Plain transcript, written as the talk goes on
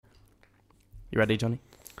You ready, Johnny?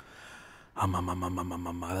 Teeth on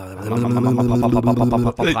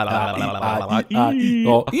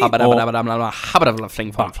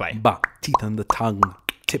the tongue,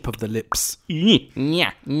 tip of the lips.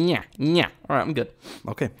 Yeah. All right, I'm good.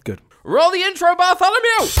 Okay, good. Roll the intro,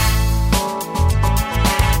 Bartholomew!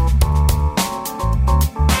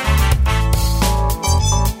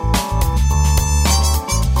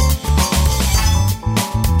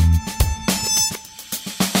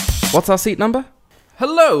 What's our seat number?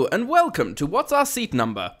 Hello, and welcome to What's Our Seat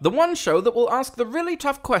Number, the one show that will ask the really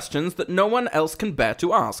tough questions that no one else can bear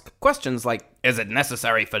to ask. Questions like, is it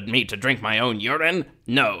necessary for me to drink my own urine?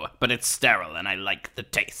 No, but it's sterile and I like the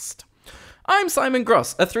taste. I'm Simon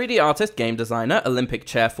Gross, a 3D artist, game designer, Olympic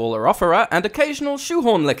chair faller offerer, and occasional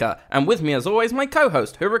shoehorn licker, and with me as always my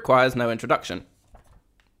co-host, who requires no introduction.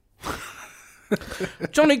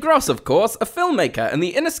 Johnny Gross, of course, a filmmaker, and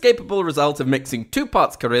the inescapable result of mixing 2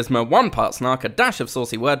 parts charisma, 1 part snark, a dash of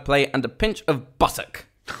saucy wordplay, and a pinch of buttock.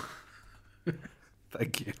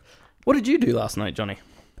 Thank you. What did you do last night, Johnny?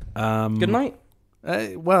 Good night?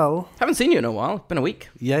 Well... Haven't seen you in a while. It's been a week.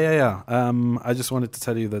 Yeah. I just wanted to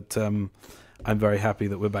tell you that I'm very happy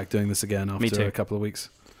that we're back doing this again after a couple of weeks.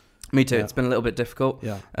 Me too. Yeah. It's been a little bit difficult.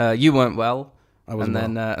 Yeah. You weren't well. I wasn't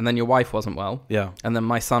and then your wife wasn't well. Yeah. And then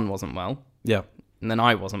my son wasn't well. Yeah. And then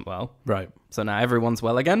I wasn't well. Right. So now everyone's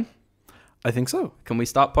well again. I think so. Can we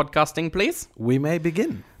start podcasting, please? We may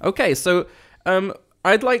begin. Okay, so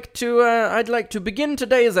I'd like to begin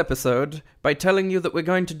today's episode by telling you that we're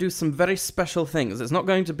going to do some very special things. It's not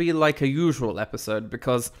going to be like a usual episode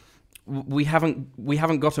because we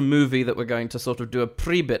haven't got a movie that we're going to sort of do a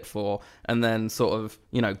pre-bit for and then sort of,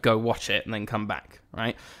 go watch it and then come back,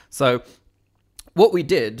 right? So what we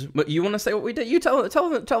did, you want to say what we did? You tell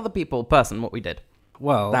the person what we did.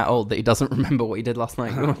 Well, that old that he doesn't remember what he did last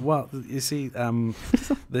night. Well, you see,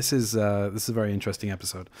 this is a very interesting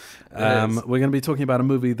episode. We're going to be talking about a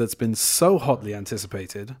movie that's been so hotly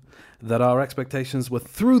anticipated that our expectations were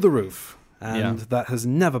through the roof, and that has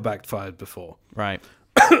never backfired before. Right.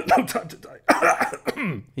 No time to die.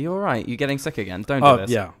 You're all right. You're getting sick again. Don't do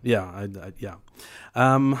this. Yeah.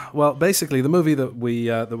 Well, basically, the movie that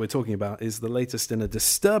we're talking about is the latest in a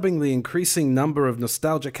disturbingly increasing number of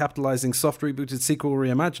nostalgia-capitalizing, soft-rebooted sequel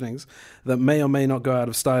reimaginings that may or may not go out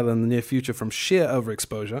of style in the near future from sheer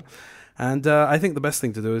overexposure. And I think the best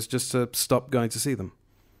thing to do is just to stop going to see them.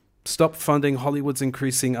 Stop funding Hollywood's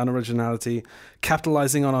increasing unoriginality,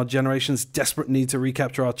 capitalizing on our generation's desperate need to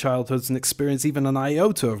recapture our childhoods and experience even an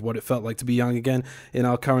iota of what it felt like to be young again in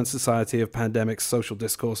our current society of pandemics, social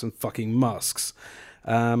discourse, and fucking masks.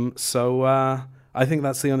 So I think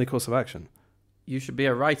that's the only course of action. You should be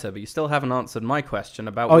a writer, but you still haven't answered my question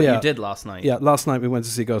about what you did last night. Yeah, last night we went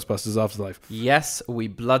to see Ghostbusters Afterlife. Yes, we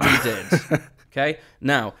bloody did. Okay?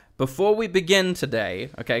 Now, before we begin today,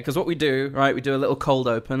 okay, because what we do, right, we do a little cold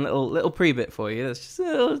open, little pre-bit for you. That's just a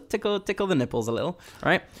little tickle the nipples a little,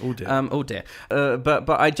 right? Oh dear. Oh dear. But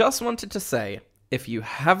I just wanted to say, if you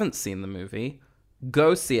haven't seen the movie,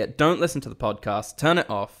 go see it. Don't listen to the podcast. Turn it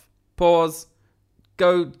off. Pause.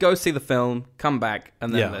 Go see the film, come back,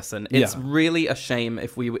 and then listen. It's really a shame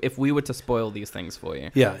if we were to spoil these things for you.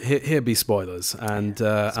 Yeah, here be spoilers. And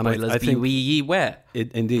spoilers I think be ye where.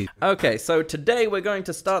 Indeed. Okay, so today we're going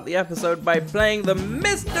to start the episode by playing the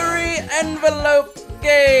Mystery Envelope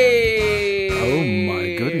game. Oh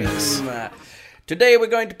my goodness. Today we're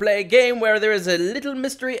going to play a game where there is a little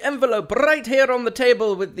mystery envelope right here on the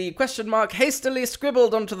table with the question mark hastily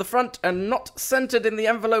scribbled onto the front and not centered in the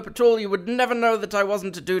envelope at all. You would never know that I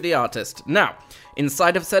wasn't a 2D artist. Now,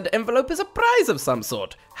 inside of said envelope is a prize of some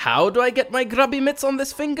sort. How do I get my grubby mitts on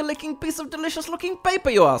this finger-licking piece of delicious-looking paper,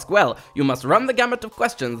 you ask? Well, you must run the gamut of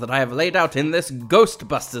questions that I have laid out in this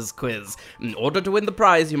Ghostbusters quiz. In order to win the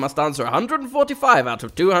prize, you must answer 145 out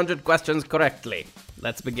of 200 questions correctly.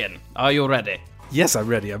 Let's begin. Are you ready? Yes, I'm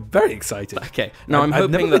ready. I'm very excited. Okay. Now I'm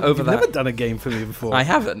hoping that over that... You've never done a game for me before. I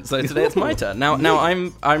haven't. So today it's my turn. Now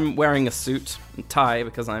I'm wearing a suit and tie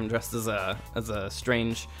because I'm dressed as a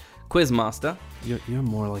strange quiz master. You're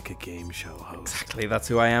more like a game show host. Exactly. That's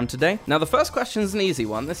who I am today. Now the first question is an easy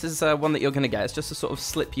one. This is one that you're going to get. It's just to sort of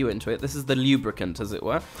slip you into it. This is the lubricant, as it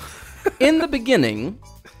were. In the beginning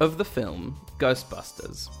of the film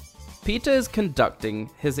Ghostbusters, Peter is conducting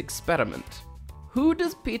his experiment. Who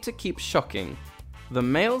does Peter keep shocking? The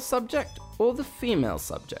male subject or the female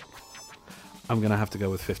subject? I'm going to have to go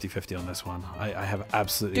with 50-50 on this one. I have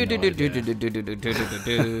absolutely no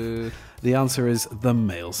idea. The answer is the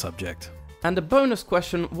male subject. And a bonus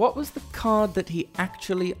question, what was the card that he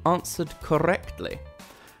actually answered correctly?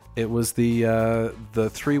 It was the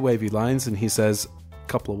 3 wavy lines, and he says,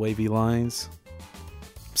 couple of wavy lines.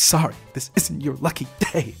 Sorry, this isn't your lucky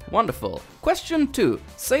day. Wonderful. Question 2.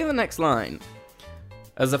 Say the next line.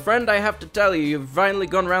 As a friend, I have to tell you, you've finally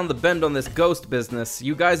gone round the bend on this ghost business.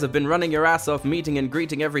 You guys have been running your ass off meeting and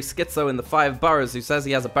greeting every schizo in the 5 boroughs who says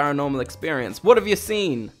he has a paranormal experience. What have you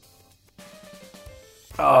seen?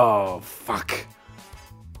 Oh, fuck.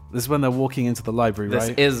 This is when they're walking into the library, This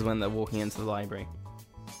right? is when they're walking into the library.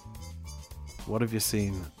 What have you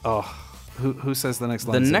seen? Oh, who says the next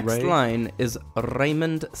line? The Is it next Ray? line is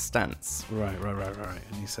Raymond Stantz. Right.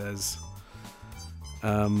 And he says,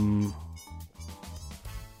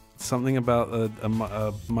 something about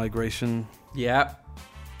a migration. Yeah.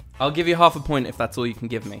 I'll give you half a point if that's all you can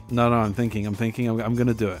give me. No, I'm thinking. I'm going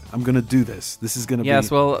to do it. I'm going to do this. This is going to be...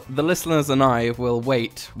 Yes, well, the listeners and I will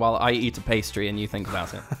wait while I eat a pastry and you think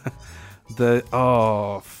about it.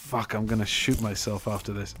 Oh, fuck. I'm going to shoot myself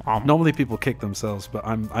after this. Normally people kick themselves, but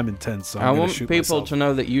I'm intense, so I I'm going want to shoot people myself. to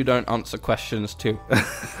know that you don't answer questions too.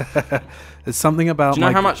 It's something about... Do you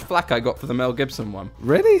know how much flack I got for the Mel Gibson one?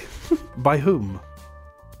 Really? By whom?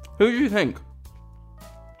 Who do you think?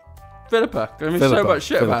 Philippa. I mean, so Philippa, much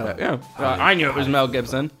shit about it. Philippa. Yeah. I knew it was Mel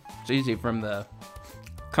Gibson. It's easy from the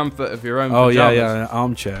comfort of your own Oh, pajamas. yeah.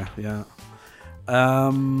 Armchair, yeah.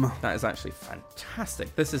 That is actually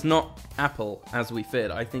fantastic. This is not apple, as we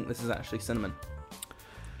feared. I think this is actually cinnamon.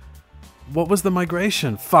 What was the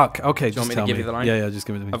migration? Fuck. Okay, Do you want just me tell to give you the line? Yeah, just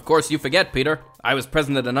give it to me. Of course you forget, Peter. I was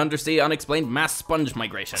present at an undersea unexplained mass sponge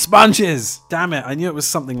migration. Sponges! Damn it, I knew it was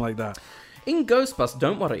something like that. In Ghostbusters,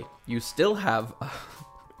 don't worry. You still have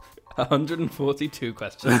 142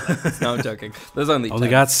 questions left. No, I'm joking. There's only 10. Only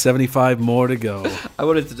got 75 more to go. I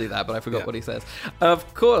wanted to do that, but I forgot what he says.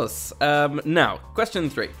 Of course. Now, question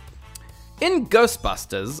 3. In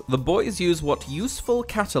Ghostbusters, the boys use what useful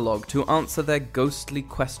catalogue to answer their ghostly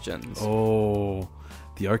questions? Oh,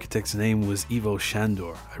 the architect's name was Ivo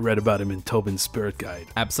Shandor. I read about him in Tobin's Spirit Guide.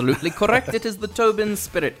 Absolutely correct. It is the Tobin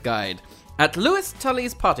Spirit Guide. At Lewis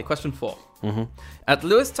Tully's party, question 4. Mm-hmm. At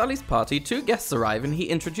Lewis Tully's party, 2 guests arrive and he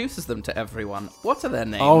introduces them to everyone. What are their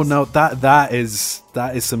names? Oh no, that is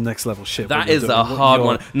some next level shit. That what you're is doing. a hard You're-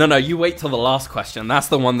 one. No, you wait till the last question. That's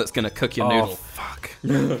the one that's going to cook your Oh noodle. fuck.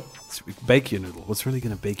 Bake your noodle. What's really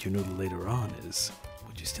going to bake your noodle later on is,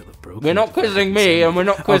 would you still have broken? We're not it? quizzing me, and we're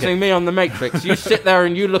not quizzing me on the Matrix. You sit there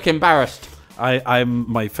and you look embarrassed.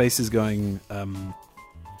 My face is going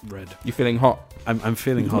red. You feeling hot? I'm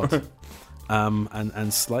feeling hot.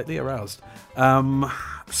 And slightly aroused.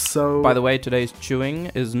 So By the way, today's chewing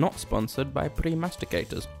is not sponsored by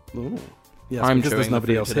pre-masticators. ooh. Yes, I'm because there's chewing the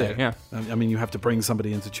nobody food else today, here. yeah. I mean, you have to bring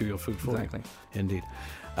somebody in to chew your food for Exactly. you. Indeed.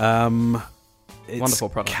 It's Wonderful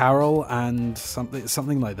product. Carol and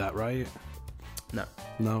something like that, right? No.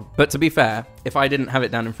 No. But to be fair, if I didn't have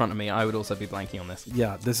it down in front of me, I would also be blanking on this.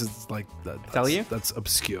 Yeah, this is like Tell you? That's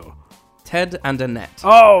obscure. Ted and Annette.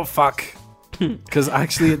 Oh fuck! Because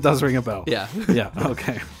actually, it does ring a bell. Yeah. Yeah.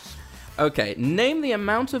 Okay. Okay, name the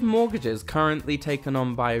amount of mortgages currently taken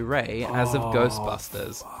on by Ray as of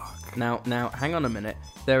Ghostbusters. Fuck. Now, hang on a minute.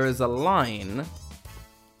 There is a line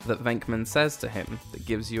that Venkman says to him that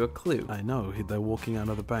gives you a clue. I know. They're walking out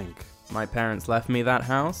of the bank. My parents left me that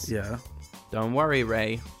house. Yeah. Don't worry,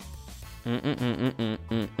 Ray.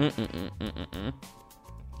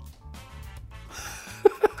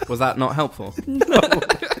 Was that not helpful?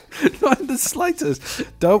 Not in the slightest.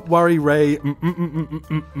 Don't worry, Ray. I'm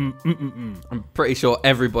pretty sure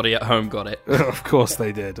everybody at home got it. Of course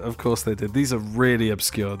they did. Of course they did. These are really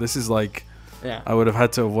obscure. This is like, Yeah. I would have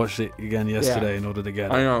had to have watched it again yesterday in order to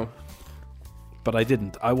get I it. know. But I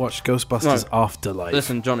didn't. I watched Ghostbusters Afterlife.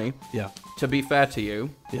 Listen, Johnny, Yeah. to be fair to you,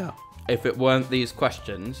 Yeah. if it weren't these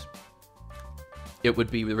questions, it would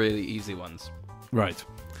be the really easy ones. Right.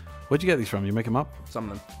 Where'd you get these from? You make them up? Some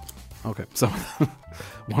of them. Okay. So,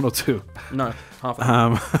 1 or 2. No, half of them.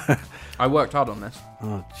 Um, I worked hard on this.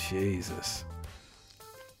 oh, Jesus.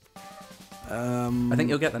 I think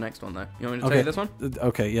you'll get the next one, though. You want me to tell you this one?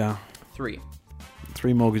 Okay, yeah. 3.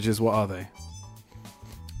 3 mortgages. What are they?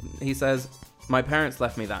 He says, my parents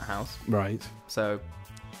left me that house, Right. so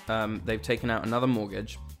they've taken out another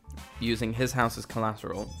mortgage using his house as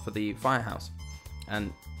collateral for the firehouse.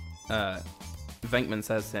 And Venkman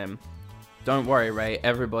says to him, don't worry, Ray,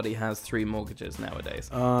 everybody has 3 mortgages nowadays.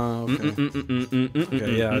 Oh, okay.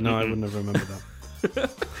 Okay, yeah, no, I wouldn't have remembered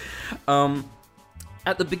that.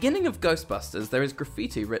 At the beginning of Ghostbusters, there is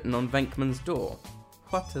graffiti written on Venkman's door.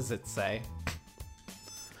 What does it say?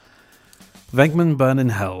 Venkman burn in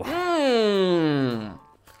hell.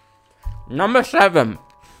 Number 7.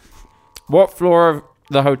 What floor of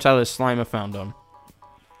the hotel is Slimer found on?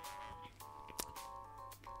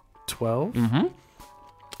 12? Mm-hmm.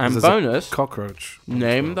 And There's a bonus, cockroach.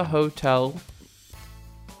 name the hotel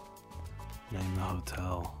Name the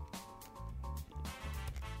hotel.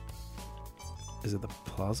 Is it the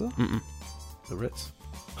Plaza? Mm-mm. The Ritz?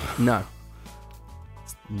 No.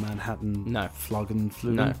 Manhattan? No. Floggen?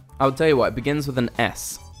 No. I'll tell you what, it begins with an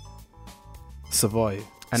S. Savoy?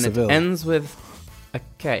 And Seville. it ends with a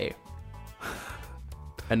K.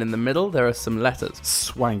 And in the middle, there are some letters.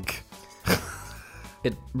 Swank.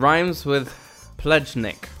 It rhymes with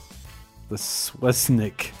Plejnik, The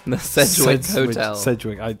Swesnik. the Sedgwick Hotel.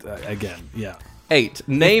 Sedgwick. Again, yeah. 8.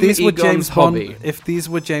 Name If these were Egon's James hobby. Bond, if these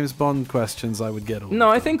were James Bond questions, I would get all. No,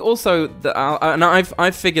 of I them. think also that and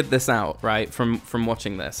I've figured this out, right, from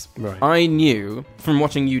watching this. Right. I knew from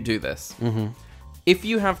watching you do this. Mm-hmm. If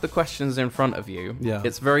you have the questions in front of you, Yeah.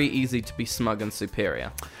 it's very easy to be smug and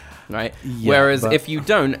superior, right? Yeah, Whereas but- if you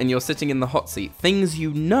don't and you're sitting in the hot seat, things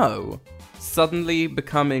you know suddenly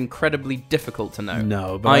become incredibly difficult to know.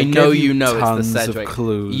 No, but I I know gave you you know it's the tons of Sedgwick.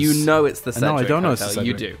 clues. You know it's the Sedgwick. No, I don't know it's Hotel. the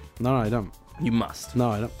You Sedgwick. do. No, I don't. You must. No,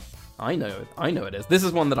 I don't. I know it is. This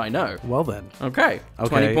is one that I know. Well then. Okay. Okay.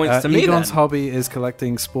 20 points to me Egon's then. hobby is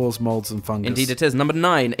collecting spores, molds, and fungus. Indeed it is. Number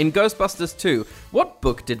 9. In Ghostbusters 2, what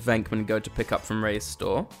book did Venkman go to pick up from Ray's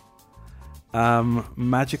store?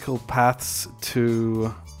 Magical paths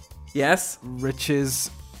to Yes? riches,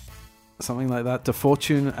 something like that. To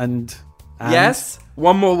fortune and Yes?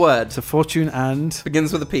 One more word. To fortune and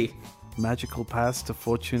Begins with a P. magical paths to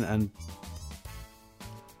fortune and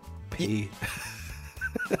P.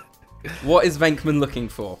 What is Venkman looking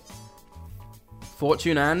for?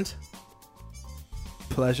 Fortune and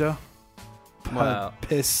Pleasure. Well.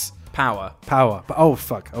 Piss. power. Power. Oh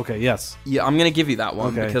fuck. Okay. Yes. Yeah, I'm going to give you that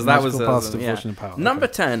one Okay, because that was magical paths to fortune and power. Number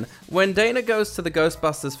Okay. 10. When Dana goes to the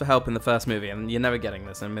Ghostbusters for help in the first movie, and you're never getting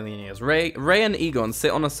this in a million years, Ray and Egon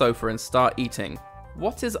sit on a sofa and start eating.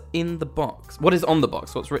 What is in the box? What is on the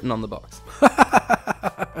box? What's written on the box?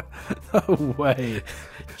 No way.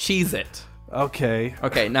 Cheese it. Okay.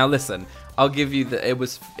 Okay, now listen. I'll give you the. It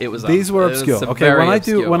was. These were it was obscure. some Okay, very when I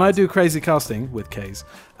obscure do crazy casting with K's,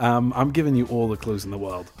 I'm giving you all the clues in the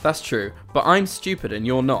world. That's true, but I'm stupid and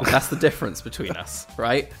you're not. That's the difference between us,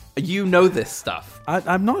 right? You know this stuff.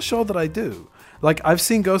 I'm not sure that I do. Like, I've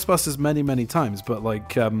seen Ghostbusters many, many times, but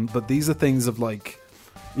like, but these are things of like,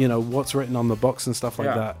 you know, what's written on the box and stuff like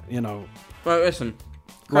Yeah. that. You know, Well, listen.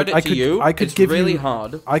 Like, Credit to you. I could it's give really you,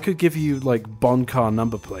 hard. I could give you like Bond car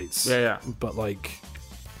number plates. Yeah. But like,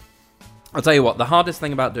 I'll tell you what. The hardest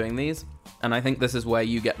thing about doing these, and I think this is where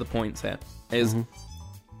you get the points here, is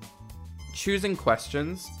choosing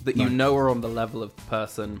questions that you know are on the level of the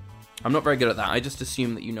person. I'm not very good at that. I just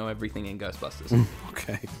assume that you know everything in Ghostbusters.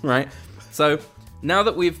 okay, Right? So, now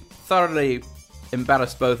that we've thoroughly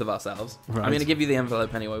embarrassed both of ourselves, Right. I'm going to give you the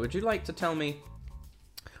envelope anyway. Would you like to tell me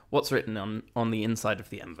what's written on the inside of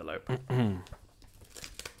the envelope?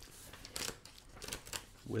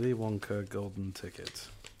 Willy Wonka golden ticket.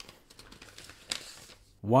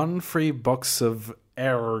 1 free box of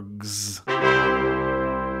eggs.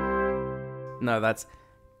 No, that's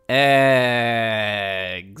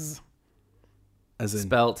eggs. As in,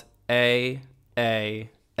 Spelt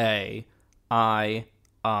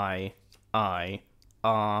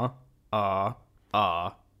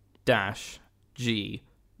A-A-I-I-R-R-R dash G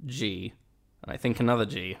G. And I think another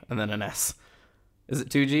G and then an S. Is it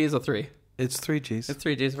 2 G's or 3? it's 3 G's. It's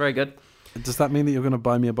 3 G's. Very good. Does that mean that you're going to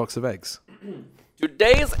buy me a box of eggs?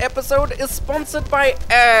 Today's episode is sponsored by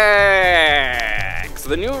Eggs,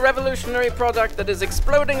 the new revolutionary product that is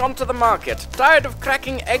exploding onto the market. Tired of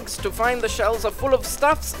cracking eggs to find the shells are full of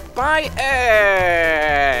stuffs? Buy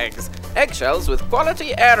Eggs! Eggshells with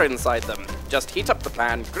quality air inside them. Just heat up the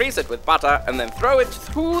pan, grease it with butter, and then throw it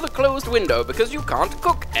through the closed window because you can't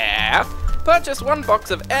cook air. Purchase 1 box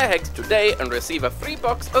of Air Eggs today and receive a free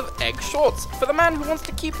box of egg shorts for the man who wants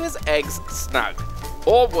to keep his eggs snug.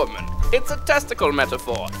 Or woman. It's a testicle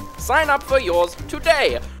metaphor. Sign up for yours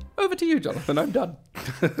today. Over to you, Jonathan. I'm done.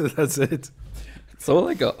 That's it. That's all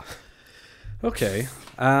I got. Okay.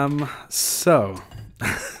 So,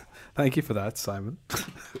 thank you for that, Simon.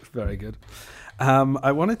 Very good.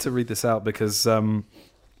 I wanted to read this out because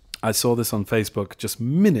I saw this on Facebook just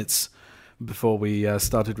minutes before we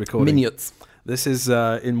started recording. Minutes. This is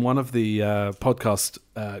in one of the podcast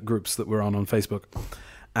groups that we're on Facebook.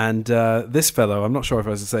 And this fellow, I'm not sure if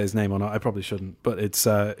I should say his name or not. I probably shouldn't, but it's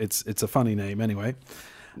a funny name anyway.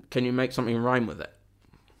 Can you make something rhyme with it?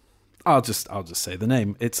 I'll just say the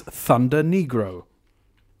name. It's Thunder Negro.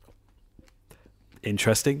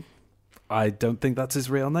 Interesting. I don't think that's his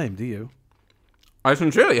real name, do you? I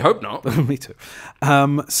sincerely hope not. Me too.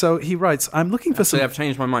 So he writes, I'm looking for Actually, I've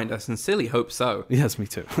changed my mind. I sincerely hope so. Yes, me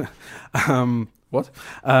too. What?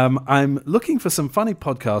 I'm looking for some funny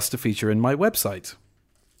podcasts to feature in my website.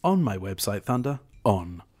 on my website, Thunder,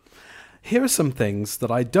 on. Here are some things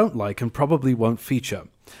that I don't like and probably won't feature.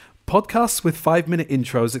 Podcasts with 5-minute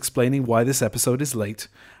intros explaining why this episode is late,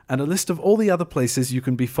 and a list of all the other places you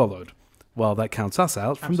can be followed. Well, that counts us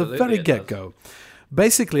out from Absolutely, the very it get-go.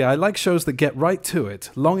 Basically, I like shows that get right to it.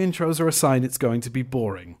 Long intros are a sign it's going to be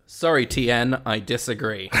boring. Sorry, TN, I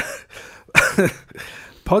disagree.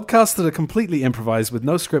 Podcasts that are completely improvised with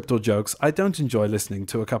no script or jokes, I don't enjoy listening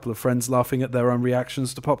to a couple of friends laughing at their own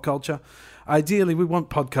reactions to pop culture. Ideally, we want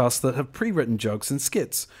podcasts that have pre-written jokes and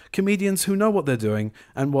skits, comedians who know what they're doing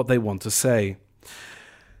and what they want to say.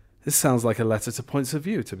 This sounds like a letter to Points of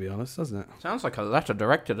View, to be honest, doesn't it? Sounds like a letter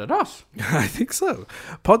directed at us. I think so.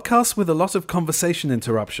 Podcasts with a lot of conversation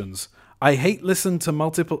interruptions. I hate listen.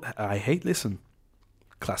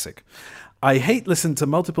 Classic. I hate listen to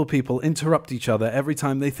multiple people interrupt each other every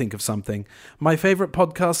time they think of something. My favourite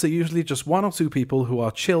podcasts are usually just one or two people who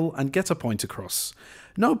are chill and get a point across.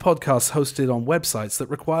 No podcasts hosted on websites that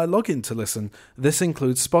require login to listen. This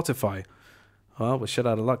includes Spotify. Well, we're shit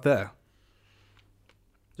out of luck there.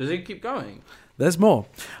 Does it keep going? There's more.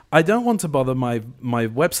 I don't want to bother my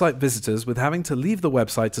website visitors with having to leave the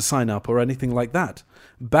website to sign up or anything like that.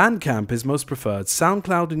 Bandcamp is most preferred.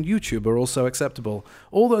 SoundCloud and YouTube are also acceptable.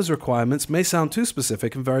 All those requirements may sound too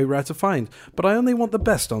specific and very rare to find, but I only want the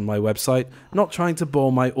best on my website, not trying to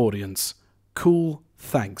bore my audience. Cool,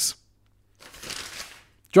 thanks.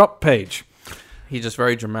 Drop page. He just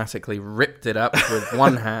very dramatically ripped it up with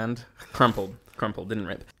one hand. Crumpled, didn't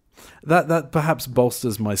rip. That perhaps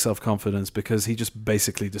bolsters my self-confidence because he just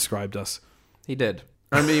basically described us. He did.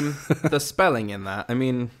 I mean, the spelling in that. I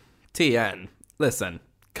mean, TN. Listen.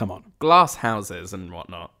 Come on. Glass houses and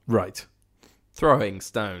whatnot. Right. Throwing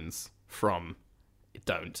stones from...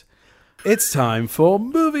 Don't. It's time for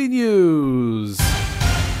movie news.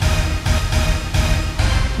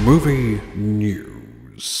 Movie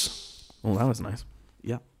news. Oh, that was nice.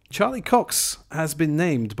 Yeah. Charlie Cox has been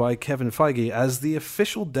named by Kevin Feige as the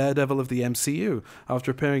official Daredevil of the MCU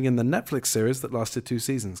after appearing in the Netflix series that lasted 2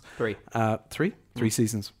 seasons. 3. 3? 3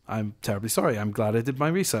 seasons. I'm terribly sorry. I'm glad I did my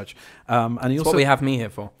research. And he That's also, what we have me here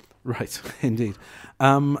for. Right, indeed.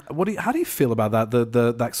 How do you feel about that?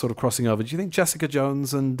 That sort of crossing over. Do you think Jessica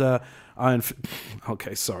Jones and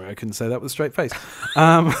okay, sorry, I couldn't say that with a straight face.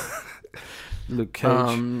 Luke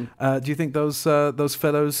Cage. Do you think those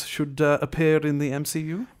fellows should appear in the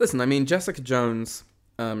MCU? Listen, I mean, Jessica Jones,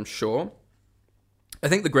 sure. I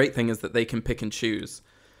think the great thing is that they can pick and choose.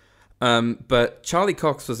 But Charlie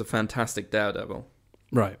Cox was a fantastic Daredevil.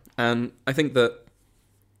 Right. And I think that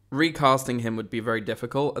recasting him would be very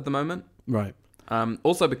difficult at the moment. Right.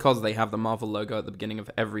 Also because they have the Marvel logo at the beginning of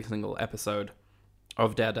every single episode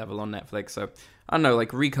of Daredevil on Netflix. So, I don't know,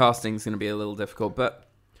 like, recasting is going to be a little difficult, but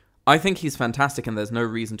I think he's fantastic and there's no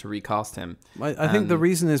reason to recast him. I think the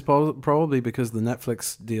reason is probably because the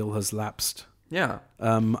Netflix deal has lapsed. Yeah.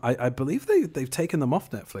 I believe they've taken them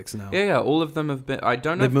off Netflix now. Yeah, all of them have been... I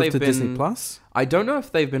don't know if moved they've to been... Disney Plus? I don't know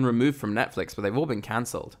if they've been removed from Netflix, but they've all been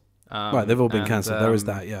cancelled. Right, they've all been cancelled. There is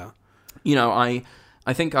that, yeah. You know, I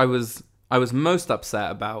think I was most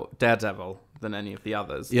upset about Daredevil than any of the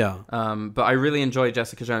others. Yeah. But I really enjoy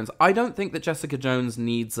Jessica Jones. I don't think that Jessica Jones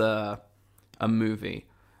needs a movie.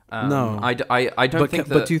 No. I don't think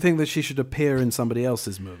that... But do you think that she should appear in somebody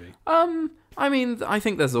else's movie? I mean, I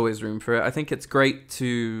think there's always room for it. I think it's great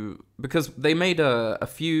to... Because they made a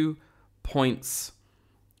few points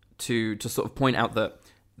to sort of point out that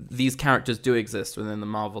these characters do exist within the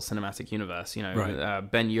Marvel Cinematic Universe. You know, right.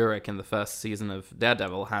 Ben Urich in the first season of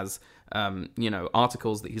Daredevil has,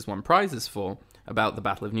 articles that he's won prizes for about the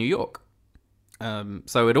Battle of New York.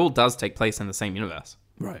 So it all does take place in the same universe.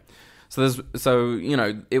 Right. So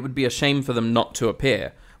it would be a shame for them not to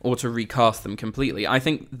appear or to recast them completely. I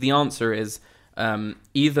think the answer is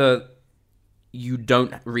either you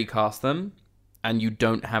don't recast them and you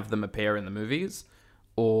don't have them appear in the movies,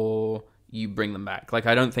 or you bring them back. Like,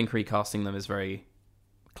 I don't think recasting them is very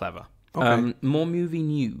clever. Okay. More movie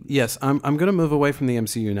news. Yes, I'm going to move away from the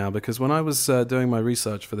MCU now, because when I was doing my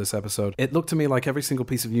research for this episode, it looked to me like every single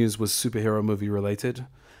piece of news was superhero movie related.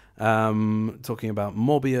 Talking about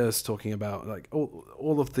Morbius, talking about like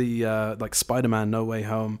all of the like Spider-Man No Way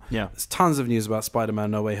Home. Yeah, there's tons of news about Spider-Man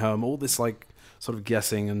No Way Home. All this like sort of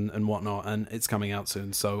guessing and whatnot, and it's coming out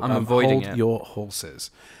soon. So I'm avoiding hold it. your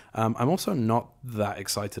horses. I'm also not that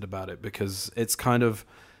excited about it because it's kind of,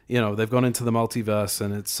 they've gone into the multiverse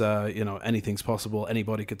and it's anything's possible.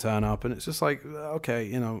 Anybody could turn up, and it's just like,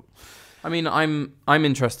 okay, I mean, I'm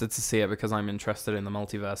interested to see it because I'm interested in the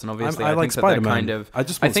multiverse, and obviously I like think that they're Spider-Man. kind of... I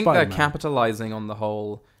think they're Spider-Man. capitalizing on the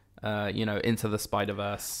whole, into the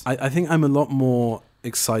Spider-Verse. I think I'm a lot more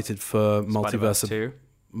excited for multiverse. Spider-Verse 2.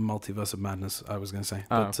 Multiverse of Madness, I was going to say,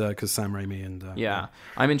 but because Sam Raimi and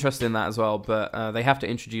I'm interested in that as well, but they have to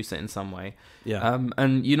introduce it in some way. Yeah.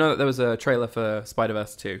 And you know that there was a trailer for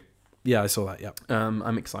Spider-Verse 2. Yeah, I saw that. Yeah.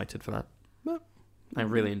 I'm excited for that. I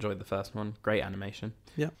really enjoyed the first one. Great animation.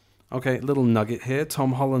 Yeah. Okay, little nugget here.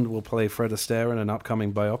 Tom Holland will play Fred Astaire in an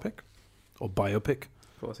upcoming biopic. Of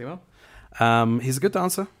course he will. He's a good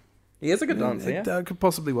dancer. He is a good dancer, It could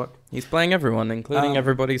possibly work. He's playing everyone, including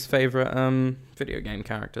everybody's favourite video game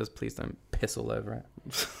characters. Please don't piss all over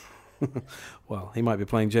it. Well, he might be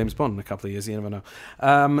playing James Bond in a couple of years, you never know.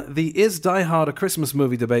 The Is Die Hard a Christmas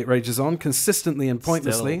movie debate rages on consistently and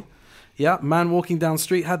pointlessly. Still. Yeah, man walking down the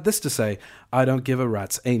street had this to say: "I don't give a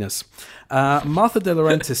rat's anus." Martha De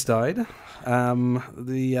Laurentiis died.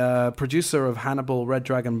 The producer of Hannibal, Red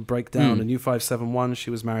Dragon Breakdown, and U571. She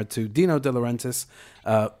was married to Dino De Laurentiis,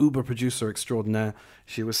 Uber producer extraordinaire.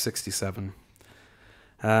 She was 67.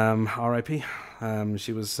 R.I.P.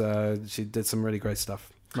 She did some really great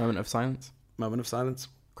stuff. Moment of silence.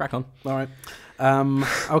 Crack on. All right.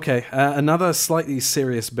 Okay. Another slightly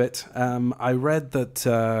serious bit. I read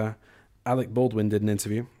that Alec Baldwin did an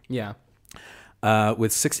interview. Yeah.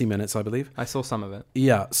 With 60 Minutes, I believe. I saw some of it.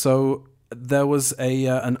 Yeah. So there was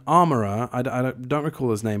an armorer. I don't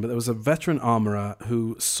recall his name, but there was a veteran armorer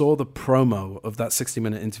who saw the promo of that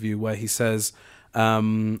 60-minute interview where he says,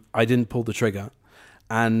 "I didn't pull the trigger."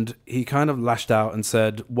 And he kind of lashed out and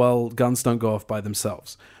said, well, guns don't go off by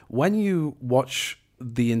themselves. When you watch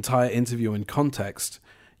the entire interview in context,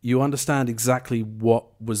 you understand exactly what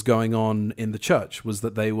was going on in the church, was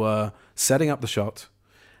that they were setting up the shot,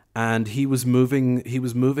 and he was moving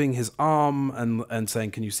his arm and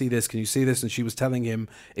saying, can you see this? Can you see this? And she was telling him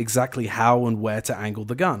exactly how and where to angle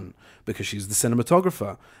the gun, because she's the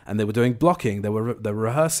cinematographer, and they were doing blocking, they were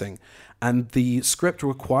rehearsing. And the script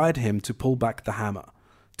required him to pull back the hammer,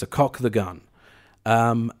 to cock the gun.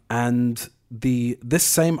 And this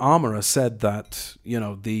same armorer said that,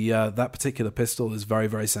 that particular pistol is very,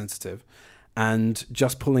 very sensitive, and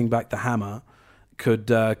just pulling back the hammer could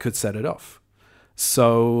set it off.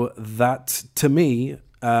 So that, to me,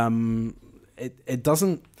 it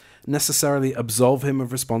doesn't necessarily absolve him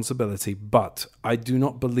of responsibility, but I do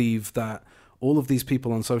not believe that all of these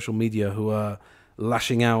people on social media who are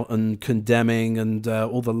lashing out and condemning and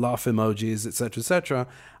all the laugh emojis, etc.,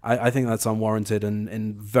 I think that's unwarranted and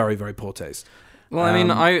in very, very poor taste. Well, I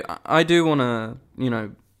mean, I do want to,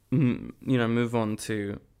 move on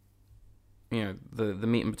to, the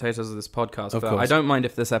meat and potatoes of this podcast. But I don't mind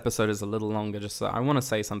if this episode is a little longer. Just so I want to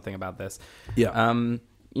say something about this. Yeah.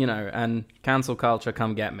 And cancel culture,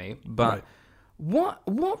 come get me. But. Right.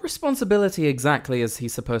 What responsibility exactly is he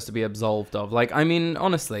supposed to be absolved of? Like, I mean,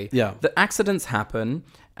 honestly, the accidents happen,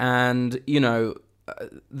 and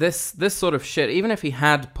this sort of shit. Even if he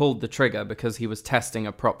had pulled the trigger because he was testing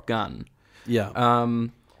a prop gun, does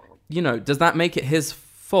that make it his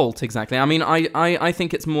fault exactly? I mean, I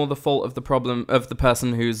think it's more the fault of the problem of the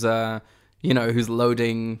person who's who's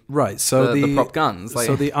loading the prop guns.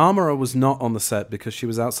 So the armorer was not on the set because she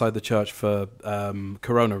was outside the church for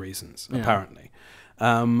corona reasons, apparently.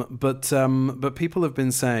 But people have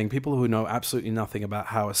been saying, people who know absolutely nothing about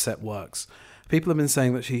how a set works, people have been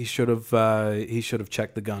saying that he should have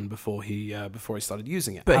checked the gun before he started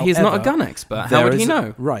using it. But however, he's not a gun expert. How would he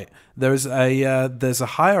know? Right. There's a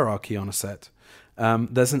hierarchy on a set.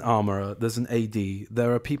 There's an armorer, there's an AD.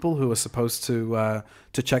 There are people who are supposed to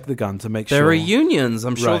check the gun to make sure. There are unions.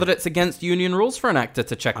 I'm sure that it's against union rules for an actor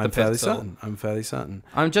to check the pistol. I'm fairly certain.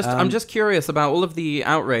 I'm just curious about all of the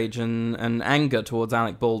outrage and anger towards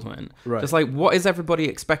Alec Baldwin. Right. Just like, what is everybody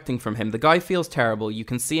expecting from him? The guy feels terrible. You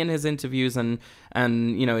can see in his interviews and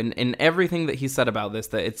in everything that he said about this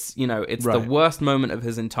that it's the worst moment of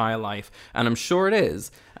his entire life, and I'm sure it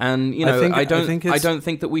is. And I don't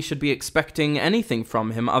think that we should be expecting anything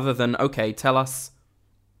from him other than, okay, tell us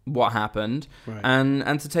what happened,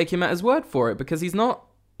 and to take him at his word for it, because he's not.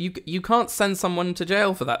 You can't send someone to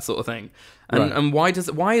jail for that sort of thing. And why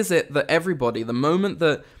is it that everybody, the moment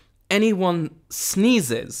that anyone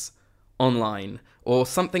sneezes online or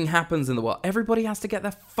something happens in the world, everybody has to get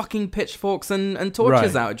their fucking pitchforks and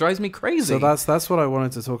torches out? It drives me crazy. So that's what I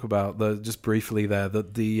wanted to talk about, just briefly there.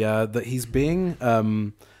 That that he's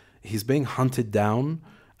being hunted down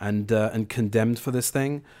and condemned for this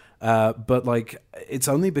thing. But it's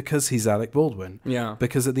only because he's Alec Baldwin. Yeah.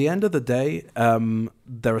 Because at the end of the day,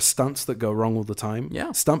 there are stunts that go wrong all the time.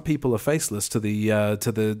 Yeah. Stunt people are faceless to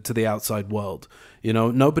the outside world.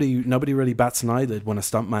 Nobody really bats an eyelid when a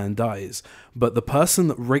stuntman dies. But the person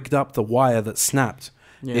that rigged up the wire that snapped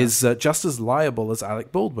is just as liable as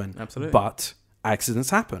Alec Baldwin. Absolutely. But accidents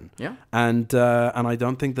happen. Yeah. And I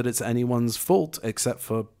don't think that it's anyone's fault except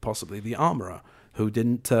for possibly the armorer who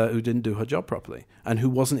didn't do her job properly and who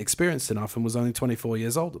wasn't experienced enough and was only 24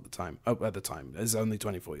 years old at the time. Is only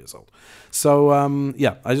 24 years old. So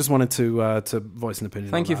I just wanted to voice an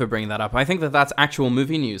opinion. Thank you for bringing that up. I think that's actual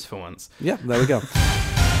movie news for once. Yeah, there we go.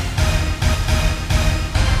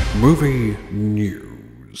 Movie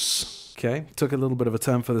news. Okay, took a little bit of a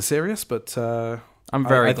turn for the serious, but I'm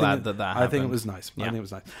very glad that happened. I think it was nice. Yeah. I think it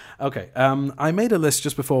was nice. Okay, I made a list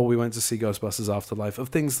just before we went to see Ghostbusters Afterlife of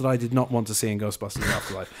things that I did not want to see in Ghostbusters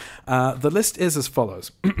Afterlife. The list is as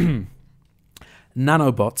follows.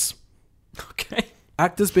 Nanobots. Okay.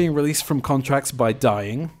 Actors being released from contracts by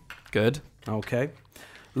dying. Good. Okay.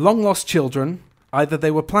 Long lost children. Either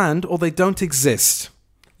they were planned or they don't exist.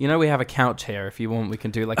 You know, we have a couch here. If you want, we can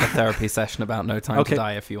do like a therapy session about No Time to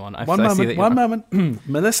Die if you want. One moment.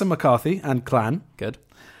 Melissa McCarthy and Clan. Good.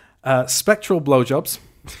 Spectral blowjobs.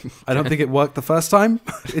 I don't think it worked the first time.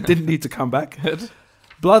 It didn't need to come back. Good.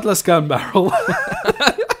 Bloodless gun barrel.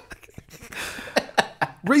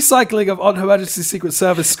 Recycling of On Her Majesty's Secret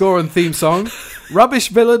Service score and theme song. Rubbish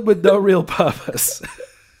villain with no real purpose.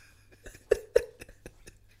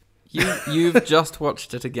 You've just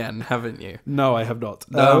watched it again, haven't you? No, I have not.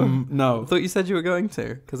 No? No. I thought you said you were going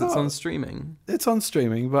to, because it's on streaming. It's on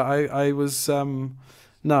streaming, but I was...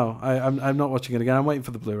 No, I'm not watching it again. I'm waiting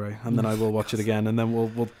for the Blu-ray, and then I will watch it again, and then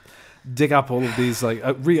we'll dig up all of these, like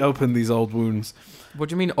reopen these old wounds. What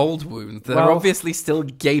do you mean old wounds? They're obviously still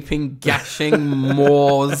gaping, gashing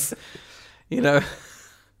maws. You know,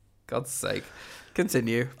 God's sake.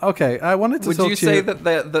 Continue. Okay, I wanted to. Would you say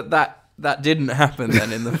that didn't happen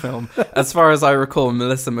then in the film? As far as I recall,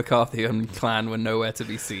 Melissa McCarthy and Clan were nowhere to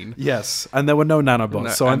be seen. Yes, and there were no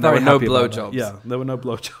nanobots, so I'm very happy about that. Yeah, there were no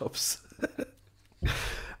blowjobs.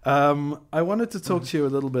 I wanted to talk to you a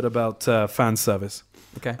little bit about fan service.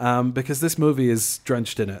 Okay. Because this movie is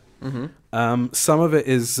drenched in it. Mm-hmm. Some of it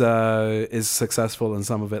is successful, and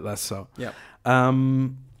some of it less so. Yeah.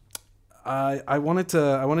 I wanted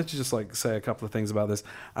to just like say a couple of things about this.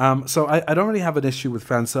 So I don't really have an issue with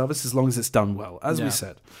fan service as long as it's done well, as we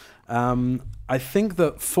said. I think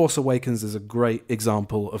that Force Awakens is a great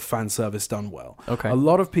example of fan service done well. Okay. A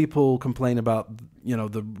lot of people complain about,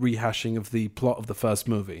 the rehashing of the plot of the first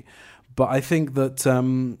movie, but I think that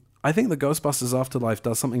the Ghostbusters Afterlife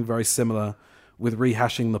does something very similar with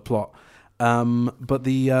rehashing the plot. But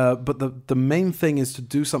the main thing is to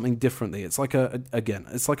do something differently. It's like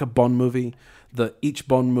it's like a Bond movie, that each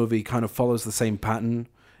Bond movie kind of follows the same pattern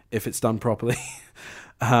if it's done properly.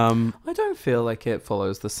 I don't feel like it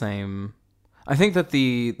follows the same. I think that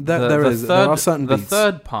the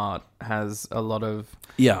third part has a lot of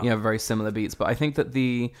very similar beats, but I think that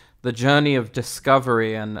the journey of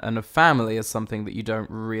discovery and of family is something that you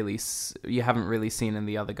haven't really seen in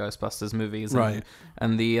the other Ghostbusters movies, right?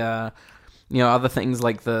 And the other things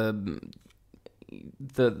like the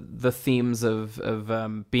themes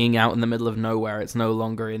of being out in the middle of nowhere. It's no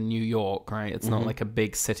longer in New York, right? It's not like a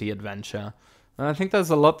big city adventure. And I think there's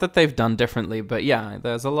a lot that they've done differently, but yeah,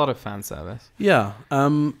 there's a lot of fan service. Yeah,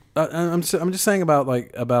 I'm just saying about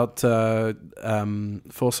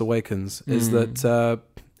Force Awakens is that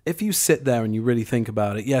if you sit there and you really think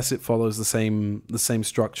about it, yes, it follows the same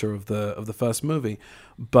structure of the first movie,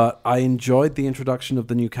 but I enjoyed the introduction of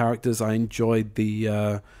the new characters. I enjoyed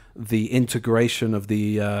the integration of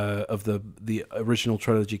the original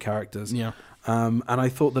trilogy characters. Yeah, and I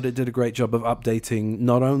thought that it did a great job of updating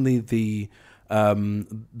not only the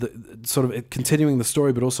sort of continuing the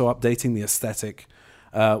story, but also updating the aesthetic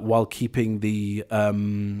while keeping the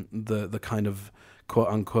kind of quote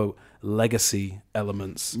unquote legacy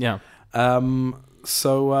elements. Yeah.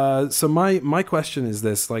 So my question is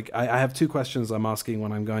this: like, I have two questions I'm asking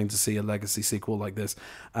when I'm going to see a legacy sequel like this.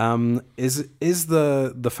 Is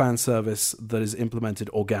the fan service that is implemented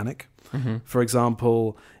organic? Mm-hmm. For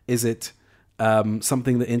example, is it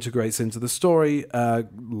something that integrates into the story,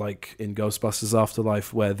 like in Ghostbusters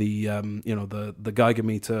Afterlife, where the Geiger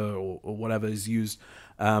meter or whatever is used,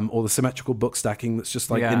 or the symmetrical book stacking that's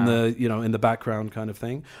just like in the background kind of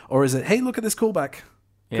thing, or is it, hey, look at this callback,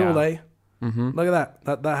 cool, eh? Mm-hmm. Look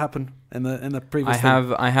at that happened in the previous.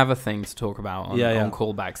 I have a thing to talk about on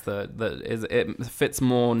callbacks that fits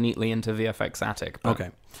more neatly into VFX Attic. Okay,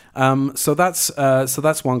 so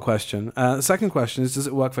that's one question. The second question is, does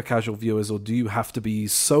it work for casual viewers, or do you have to be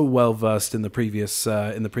so well versed in the previous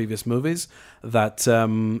movies that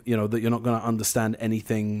that you're not going to understand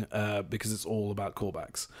anything because it's all about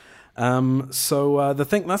callbacks? That's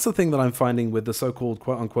the thing that I'm finding with the so-called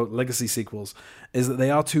quote-unquote legacy sequels is that they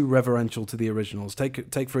are too reverential to the originals.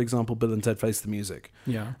 Take for example, Bill and Ted Face the Music.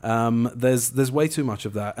 Yeah. There's way too much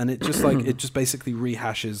of that, and it just basically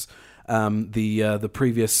rehashes the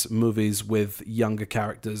previous movies with younger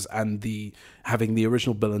characters and having the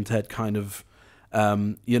original Bill and Ted kind of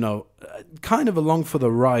along for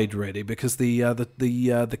the ride, really, because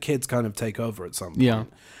the kids kind of take over at some point. Yeah.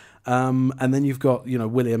 And then you've got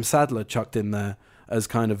William Sadler chucked in there as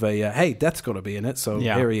kind of a hey, Death's got to be in it, so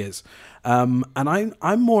here he is. And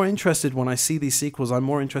I'm more interested when I see these sequels. I'm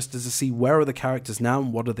more interested to see where are the characters now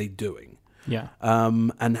and what are they doing. Yeah.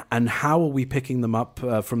 And how are we picking them up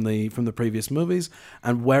from the previous movies,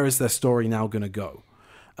 and where is their story now going to go?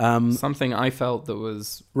 Something I felt that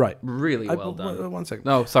was really well done. 1 second.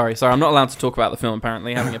 No, sorry. I'm not allowed to talk about the film,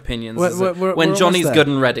 apparently. Having opinions. We're Johnny's good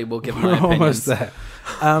and ready, we'll give my opinions. Almost there.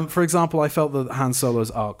 For example, I felt that Han Solo's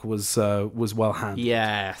arc was well handled.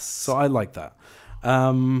 Yes. So I like that.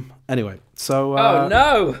 Anyway, so... oh,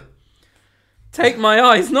 no! Take my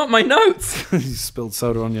eyes, not my notes! You spilled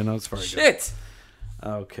soda on your notes. Very good. Shit!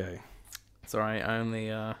 Okay. It's alright, I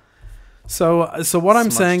only... So what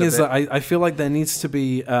I'm saying is bit. that I feel like there needs to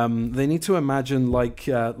be they need to imagine like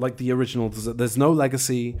the originals. There's no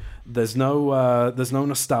legacy, there's no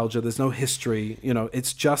nostalgia, there's no history.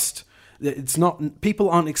 It's not,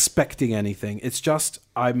 people aren't expecting anything. It's just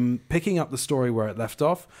I'm picking up the story where it left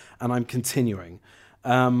off and I'm continuing.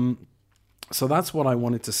 So that's what I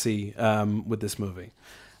wanted to see with this movie.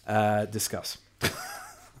 Discuss.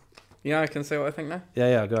 Yeah, I can say what I think now.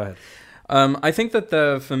 Yeah, go ahead. I think that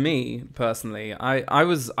for me personally,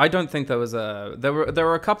 I don't think there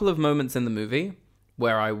were a couple of moments in the movie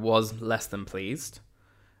where I was less than pleased.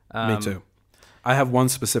 Me too. I have one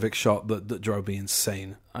specific shot that drove me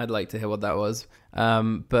insane. I'd like to hear what that was.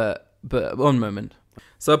 But one moment.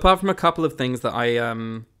 So apart from a couple of things that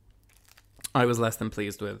I was less than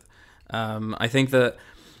pleased with, I think that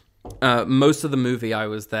most of the movie I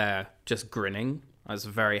was there just grinning. I was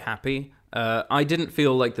very happy. I didn't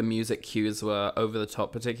feel like the music cues were over the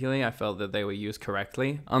top particularly. I felt that they were used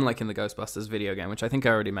correctly, unlike in the Ghostbusters video game, which I think I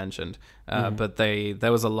already mentioned. But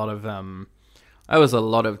there was a lot of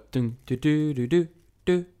do do do do do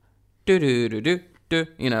do do do do do do,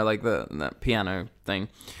 like that piano thing.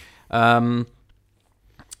 There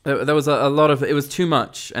was a lot of, it was too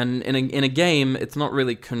much, and in a game it's not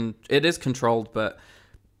really it is controlled, but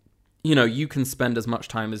you can spend as much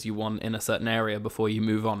time as you want in a certain area before you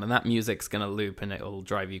move on, and that music's going to loop and it'll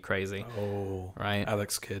drive you crazy. Oh, right.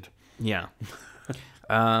 Alex Kidd. Yeah.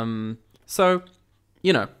 So,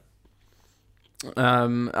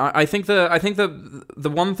 I think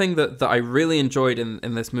the one thing that I really enjoyed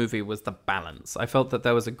in this movie was the balance. I felt that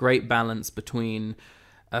there was a great balance between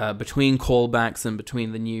callbacks and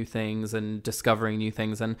between the new things and discovering new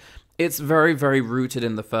things, and it's very, very rooted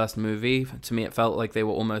in the first movie. To me, it felt like they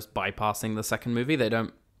were almost bypassing the second movie. They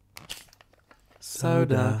don't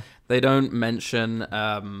They don't mention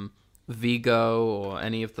Vigo or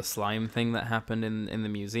any of the slime thing that happened in the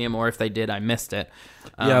museum, or if they did, I missed it.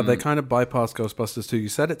 Yeah, they kind of bypassed Ghostbusters 2. You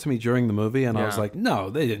said it to me during the movie, and I was like, no,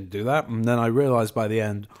 they didn't do that. And then I realized by the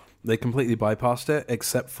end, they completely bypassed it,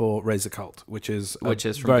 except for Razor Cult, which is from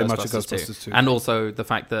very much a Ghostbusters 2. And also the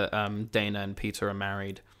fact that Dana and Peter are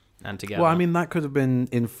married and together. Well, I mean, that could have been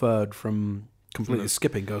inferred from completely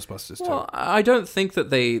skipping Ghostbusters 2. Well, I don't think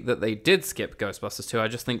that they did skip Ghostbusters 2. I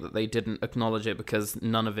just think that they didn't acknowledge it because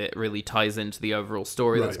none of it really ties into the overall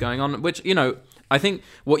story that's going on. Which, I think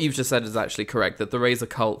what you've just said is actually correct. That the Razor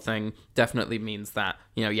Cult thing definitely means that,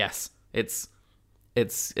 yes, it's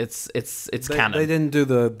canon. They didn't do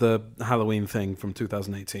the Halloween thing from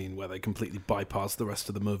 2018 where they completely bypassed the rest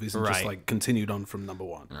of the movies and just continued on from number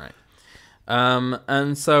one. Right.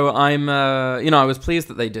 And so I'm, I was pleased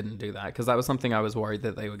that they didn't do that because that was something I was worried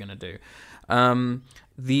that they were going to do.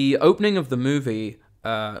 The opening of the movie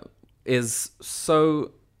is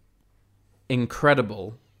so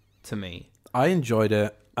incredible to me. I enjoyed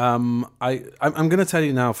it. I'm going to tell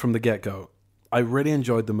you now from the get-go, I really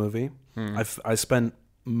enjoyed the movie. I spent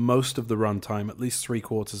most of the runtime, at least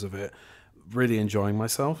 3/4 of it, really enjoying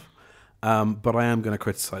myself. But I am going to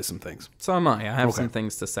criticize some things. So am I. I have some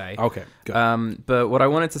things to say. Okay, good. But what I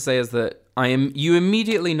wanted to say is that you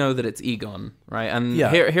immediately know that it's Egon, right? And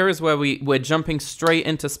here is where we're jumping straight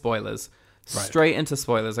into spoilers. Right. Straight into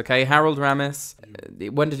spoilers, okay? Harold Ramis,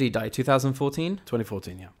 when did he die? 2014?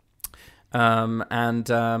 2014, yeah.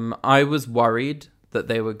 I was worried that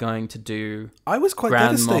they were going to do. I was quite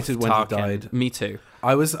Grand devastated Moff when Tarkin. he died. Me too.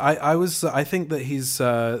 I think that he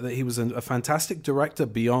was a fantastic director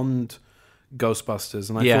beyond Ghostbusters,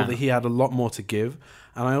 and I Yeah. thought that he had a lot more to give.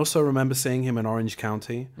 And I also remember seeing him in Orange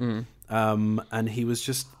County, and he was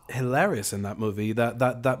just hilarious in that movie.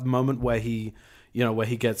 That moment where he, where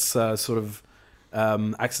he gets sort of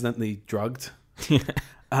accidentally drugged.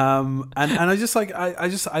 And I just like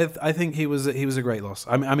I think he was a great loss.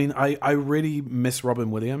 I mean I really miss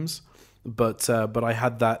Robin Williams, but I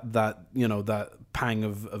had that pang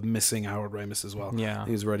of missing Harold Ramis as well. Yeah.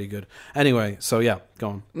 He was really good. Anyway, so yeah, go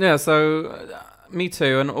on. Yeah, so me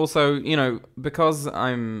too, and also because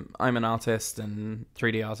I'm an artist and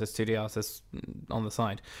 3D artist, 2D artist on the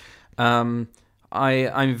side. I'm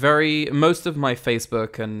very most of my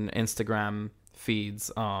Facebook and Instagram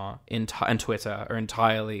feeds are and Twitter are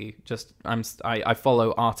entirely just I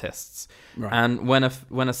follow artists, Right. and when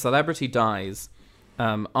a celebrity dies,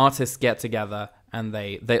 artists get together and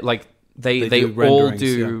they do all renderings,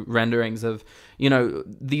 do renderings of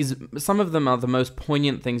these. Some of them are the most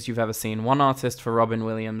poignant things you've ever seen. One artist for Robin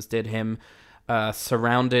Williams did him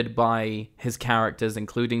surrounded by his characters,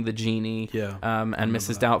 including the genie, and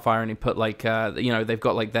Mrs. Doubtfire, and he put they've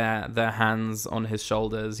got like their hands on his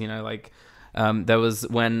shoulders, there was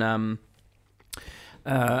when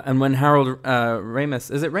and when Harold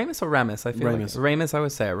Ramis, is it Ramis or Ramis? I feel Ramis. like Ramis. I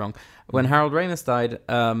always say it wrong. When Harold Ramis died,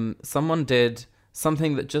 someone did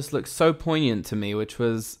something that just looked so poignant to me, which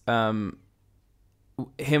was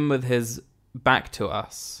him with his back to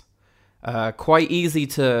us. Quite easy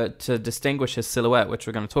to distinguish his silhouette, which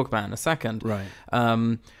we're going to talk about in a second. Right.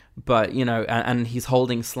 But and he's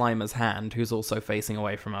holding Slimer's hand, who's also facing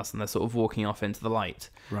away from us, and they're sort of walking off into the light,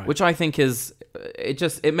 Right. which I think is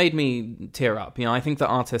it made me tear up. I think that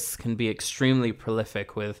artists can be extremely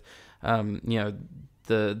prolific with,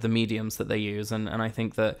 the mediums that they use, and I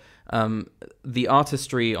think that the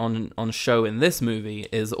artistry on show in this movie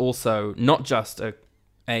is also not just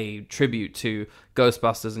a tribute to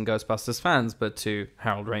Ghostbusters and Ghostbusters fans, but to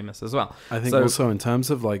Harold Ramis as well. I think also in terms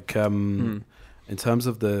of in terms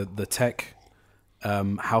of the tech,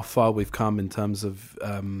 how far we've come in terms of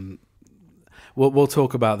we'll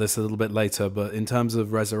talk about this a little bit later, but in terms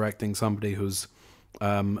of resurrecting somebody who's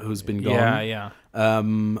been gone,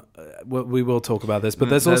 we will talk about this. But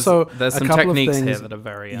there's also some a couple techniques of things here that are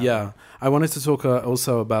very I wanted to talk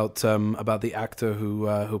also about the actor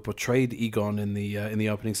who portrayed Egon in the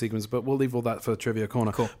opening sequence, but we'll leave all that for Trivia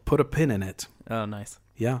Corner. Cool. Put a pin in it. Oh, nice.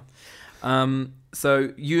 Yeah.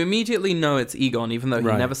 So you immediately know it's Egon, even though he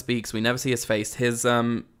Right. never speaks. We never see his face. His I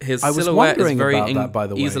was silhouette is wondering very about that, by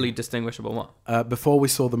the way. easily distinguishable. What? Before we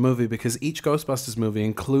saw the movie, because each Ghostbusters movie,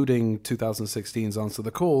 including 2016's Answer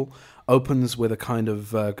the Call, opens with a kind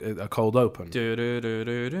of a cold open.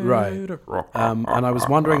 Right. And I was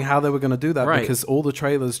wondering how they were going to do that, Right. because all the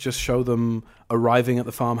trailers just show them arriving at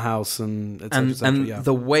the farmhouse and et cetera, et cetera. And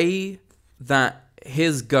the way that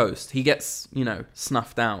his ghost, he gets,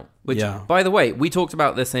 snuffed out. Which, Yeah. by the way, we talked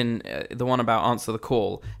about this in the one about Answer the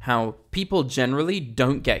Call, how people generally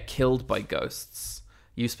don't get killed by ghosts.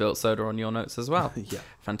 You spilled soda on your notes as well. Yeah.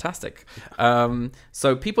 Fantastic.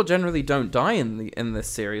 So people generally don't die in this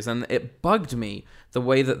series, and it bugged me the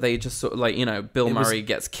way that they just sort of Bill Murray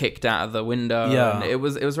gets kicked out of the window. Yeah. And it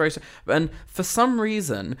was very, and for some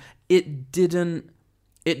reason it didn't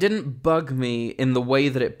bug me in the way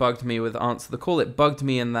that it bugged me with Answer the Call. It bugged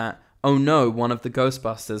me in that, oh no, one of the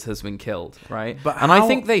Ghostbusters has been killed, right? And I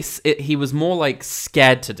think he was more like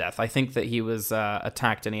scared to death. I think that he was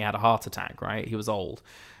attacked and he had a heart attack, right? He was old.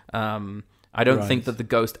 I don't think that the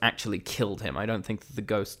ghost actually killed him. I don't think that the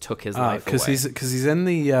ghost took his life away. Because he's in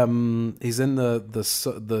the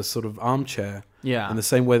sort of armchair. Yeah. In the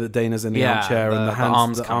same way that Dana's in the armchair, and the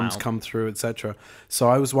arms come come through, etc. So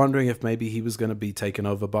I was wondering if maybe he was going to be taken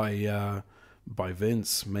over by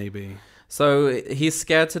Vince, maybe. So he's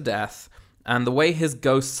scared to death, and the way his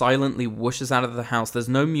ghost silently whooshes out of the house, there's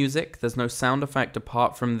no music, there's no sound effect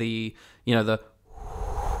apart from the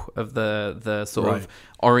of the sort of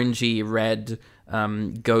orangey red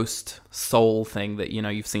ghost soul thing that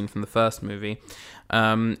you've seen from the first movie.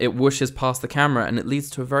 It whooshes past the camera, and it leads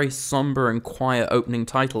to a very somber and quiet opening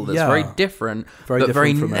title that's very different, but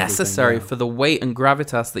very necessary for the weight and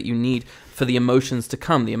gravitas that you need for the emotions to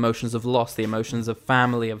come, the emotions of loss, the emotions of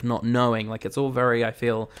family, of not knowing. Like, it's all very, I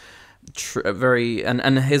feel, very,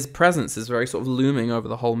 and his presence is very sort of looming over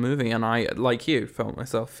the whole movie, and I, like you, felt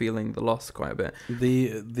myself feeling the loss quite a bit.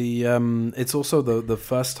 It's also the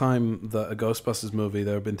first time that a Ghostbusters movie,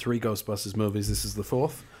 there have been 3 Ghostbusters movies, this is the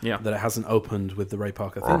 4th, that it hasn't opened with the Ray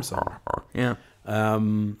Parker theme song. Yeah.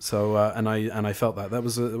 So I felt that it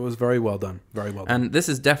was very well done, very well done. And this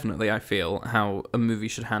is definitely, I feel, how a movie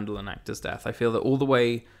should handle an actor's death. I feel that all the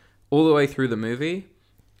way through the movie,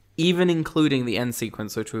 even including the end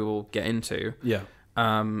sequence, which we will get into, Yeah.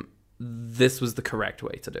 This was the correct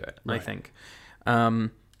way to do it, Right. I think.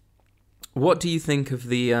 What do you think of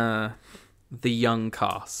the young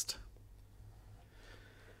cast?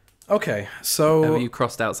 Okay, so Have you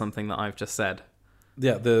crossed out something that I've just said?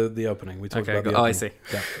 yeah, the opening we talked about. The I opening. see.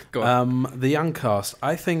 Yeah. Go on. The young cast.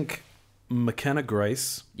 I think McKenna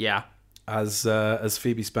Grace Yeah. as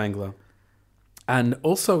Phoebe Spangler, and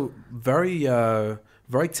also very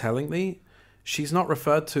tellingly, she's not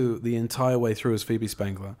referred to the entire way through as Phoebe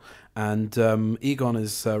Spangler, and Egon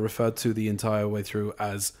is referred to the entire way through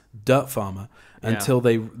as Dirt Farmer until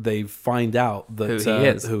they find out that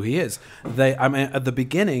who he is. I mean, at the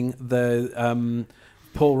beginning,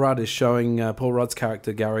 Paul Rudd is showing Paul Rudd's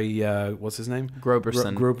character Gary. What's his name?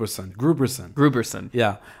 Gruberson. Gruberson.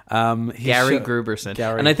 Yeah. Gary Gruberson.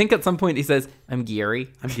 Gary. And I think at some point he says, "I'm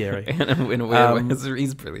Gary." I'm Gary. in a weird way.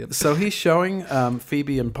 He's brilliant. So he's showing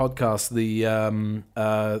Phoebe and Podcast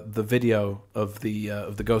the video of the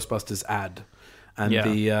Ghostbusters ad. And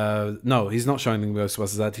no, he's not showing them the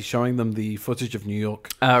Ghostbusters ad. He's showing them the footage of New York.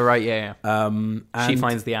 Right, yeah. And, She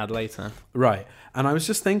finds the ad later. Right. And I was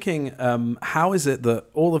just thinking, how is it that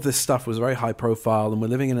all of this stuff was very high profile and we're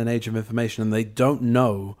living in an age of information and they don't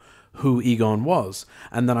know who Egon was?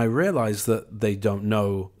 And then I realized that they don't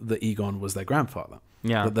know that Egon was their grandfather.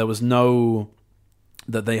 Yeah. That there was no...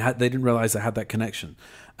 that they didn't realize they had that connection.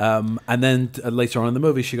 And then later on in the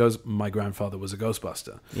movie, she goes, "My grandfather was a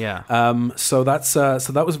Ghostbuster." Yeah. So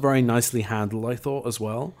that was very nicely handled, I thought, as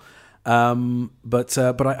well. But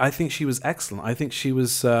I think she was excellent. I think she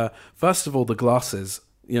was first of all the glasses.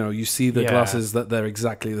 You know, you see the glasses that they're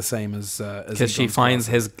exactly the same as because she finds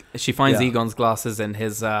Egon's glasses in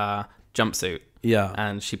his jumpsuit. Yeah,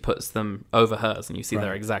 and she puts them over hers, and you see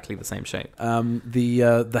they're exactly the same shape.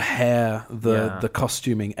 The hair, the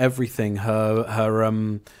costuming, everything, her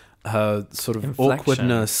sort of inflection.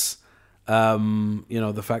 Awkwardness.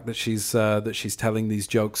 The fact that she's telling these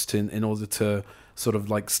jokes in order to sort of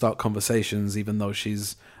like start conversations, even though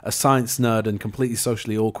she's a science nerd and completely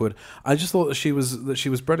socially awkward. I just thought that she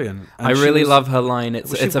was brilliant. And I really love her line.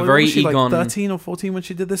 It's a very Egon. Like 13 or 14 when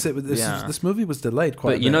she did this. This movie was delayed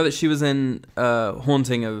quite. But you know that she was in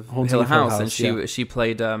Haunting of Hill House, and she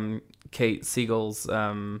played Kate Siegel's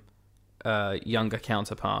younger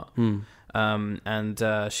counterpart.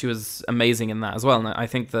 And she was amazing in that as well. And I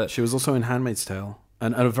think that she was also in Handmaid's Tale.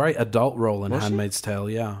 And a very adult role in Handmaid's Tale,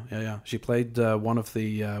 yeah. She played one of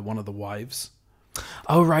the wives.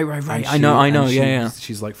 Oh, right. I know.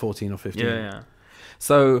 She's like 14 or 15. Yeah.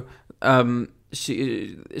 So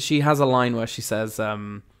she has a line where she says,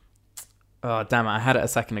 "Oh, damn it! I had it a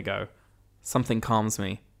second ago. Something calms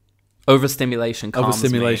me. Overstimulation calms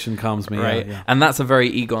me. Right, yeah. And that's a very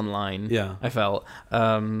Egon line. Yeah, I felt.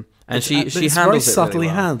 And she handles very it very subtly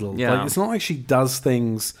well. handled. Yeah. Like, it's not like she does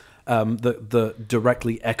things that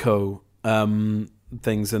directly echo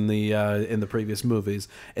things in the previous movies.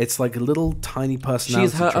 It's like a little tiny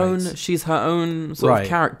personality. She's her own sort of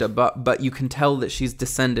character, but you can tell that she's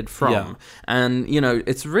descended from. And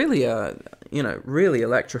it's really really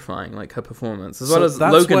electrifying, like her performance, as well as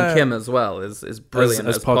Logan Kim as well is brilliant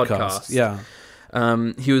as podcast. Yeah.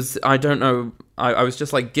 He was. I don't know. I was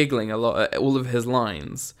just like giggling a lot at all of his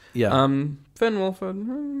lines. Yeah. Finn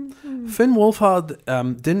Wolfhard. Finn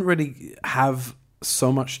Wolfhard didn't really have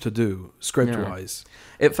so much to do script-wise.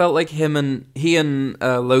 It felt like he and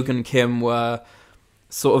Logan Kim were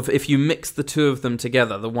sort of, if you mix the two of them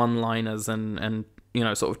together, the one-liners and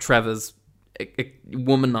sort of Trevor's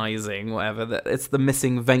womanizing, whatever. It's the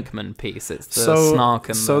missing Venkman piece. It's the snark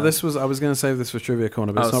and I was going to say this was Trivia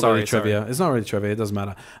Corner, but it's not really trivia. Sorry. It's not really trivia. It doesn't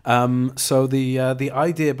matter. So the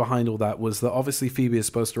idea behind all that was that obviously Phoebe is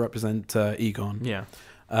supposed to represent Egon. Yeah.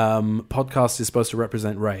 Podcast is supposed to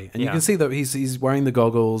represent Ray, and you can see that he's wearing the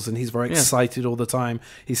goggles and he's very excited all the time.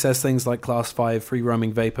 He says things like Class 5 free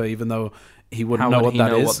roaming vapor, even though he wouldn't know what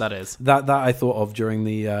that is. That I thought of during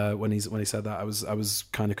the when he said that. I was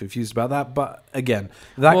kind of confused about that, but again,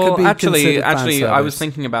 that could be actually fan I was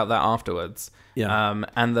thinking about that afterwards. Yeah,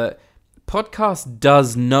 and the Podcast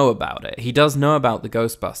does know about it. He does know about the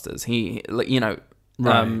Ghostbusters.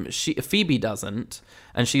 Phoebe doesn't,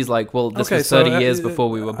 and she's like, "Well, this was 30 years before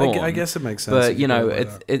we were born." I guess it makes sense. But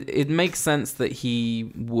it makes sense that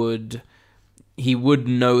he would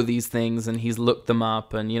know these things, and he's looked them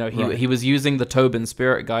up, and he was using the Tobin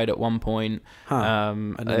Spirit Guide at one point.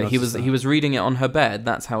 He was reading it on her bed.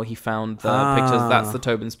 That's how he found the pictures. That's the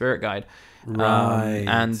Tobin Spirit Guide, right?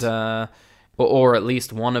 And or at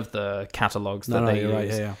least one of the catalogs that they use.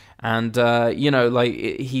 Right, yeah. And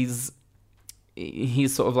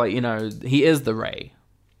he's sort of like, he is the Ray.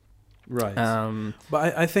 Right.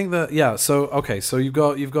 But I think that So so you've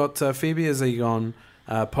got Phoebe as Egon,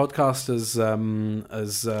 Podcast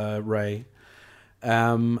as Ray,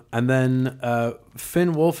 and then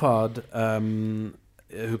Finn Wolfhard,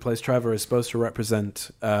 who plays Trevor, is supposed to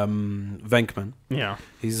represent Venkman. Yeah.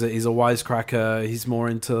 He's a wisecracker. He's more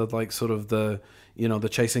into like sort of the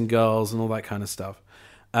chasing girls and all that kind of stuff.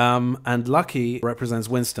 And Lucky represents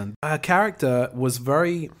Winston. Her character was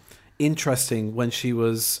very interesting when she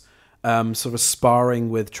was sort of sparring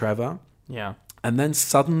with Trevor. Yeah. And then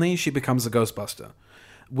suddenly she becomes a Ghostbuster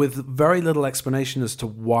with very little explanation as to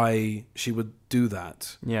why she would do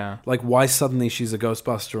that. Yeah. Like why suddenly she's a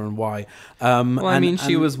Ghostbuster and why.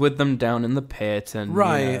 She was with them down in the pit and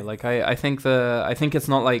right. I think it's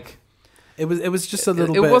not like It was just a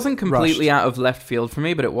little bit It wasn't completely rushed. out of left field for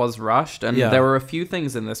me, but it was rushed, and there were a few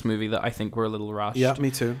things in this movie that I think were a little rushed. Yeah, me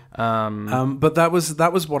too. But that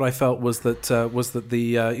was what I felt was that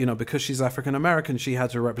the because she's African American, she had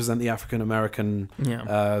to represent the African American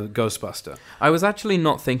Ghostbuster. I was actually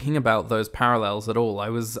not thinking about those parallels at all. I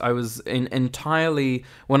was entirely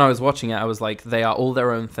when I was watching it, I was like, they are all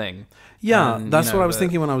their own thing. Yeah, that's what I was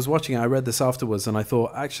thinking when I was watching it. I read this afterwards, and I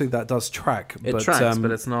thought actually that does track. It tracks,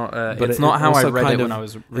 but it's not. But it's not how I read it when I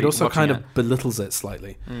was. It also kind of belittles it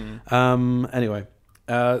slightly. Anyway,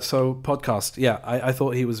 so Podcast. Yeah, I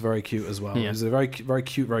thought he was very cute as well. Yeah. He was a very very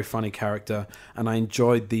cute, very funny character, and I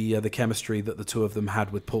enjoyed the chemistry that the two of them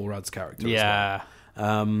had with Paul Rudd's character. Yeah. As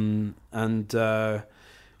well. And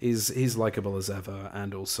he's likable as ever,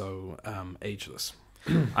 and also ageless.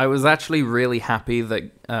 I was actually really happy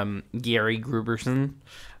that Gary Gruberson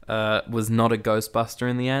was not a Ghostbuster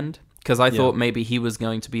in the end, because I thought maybe he was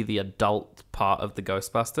going to be the adult part of the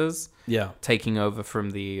Ghostbusters, taking over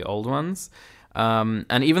from the old ones.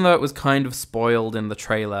 And even though it was kind of spoiled in the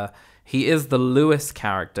trailer, he is the Lewis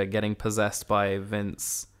character getting possessed by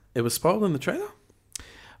Vince. It was spoiled in the trailer?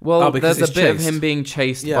 Well, there's a bit of him being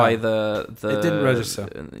chased by the... It didn't register.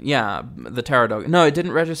 Yeah, the Terror Dog. No, it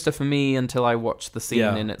didn't register for me until I watched the scene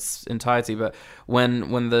in its entirety. But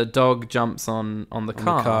when the dog jumps on the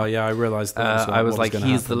car... I realized that. I was like,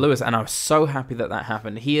 he's the Lewis. And I was so happy that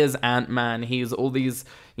happened. He is Ant-Man. He's all these,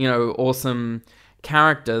 awesome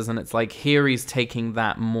characters. And it's like, here he's taking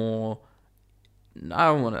that more... I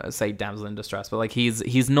don't want to say damsel in distress, but like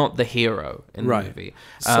he's not the hero in the movie.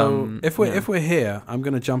 So if we're here, I'm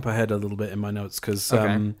going to jump ahead a little bit in my notes because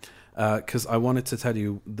I wanted to tell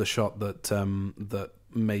you the shot that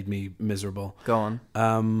made me miserable. Go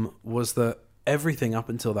on. Was that everything up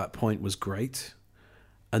until that point was great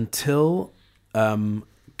until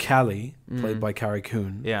Callie, played by Carrie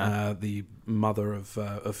Coon, the mother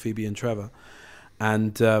of Phoebe and Trevor.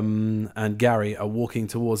 And Gary are walking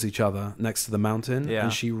towards each other next to the mountain,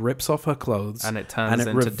 and she rips off her clothes, and it turns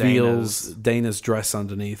into reveals Dana's dress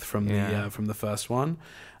underneath from the first one.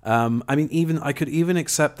 I mean, I could even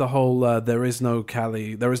accept the whole there is no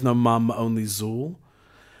Callie, there is no mum, only Zool.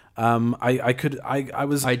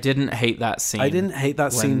 I didn't hate that scene. I didn't hate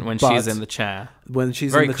that scene when she's in the chair. When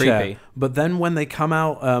she's Very in the creepy. chair. But then when they come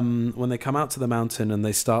out to the mountain and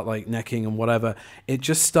they start like necking and whatever, it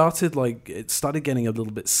started getting a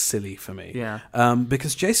little bit silly for me. Yeah.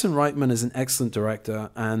 Because Jason Reitman is an excellent director,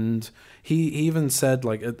 and he even said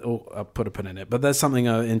I'll put a pin in it. But there's something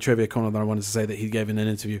in Trivia Corner that I wanted to say that he gave in an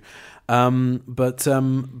interview. But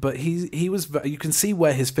he was. You can see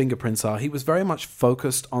where his fingerprints are. He was very much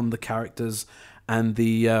focused on the characters and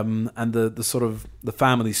the sort of the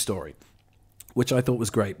family story, which I thought was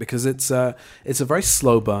great because it's a very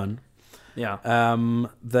slow burn. Yeah.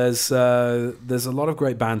 There's a lot of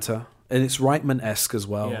great banter. And it's Reitman-esque as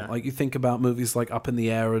well. Yeah. Like you think about movies like Up in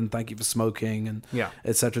the Air and Thank You for Smoking and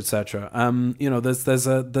et cetera, et cetera.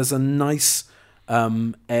 There's a nice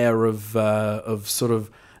air of sort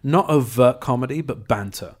of not overt comedy but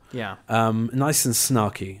banter. Yeah. Nice and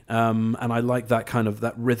snarky. And I like that kind of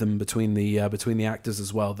that rhythm between the actors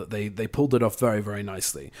as well. That they pulled it off very very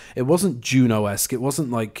nicely. It wasn't Juno-esque. It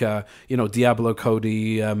wasn't like Diablo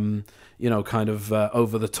Cody. Kind of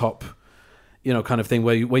over the top. Kind of thing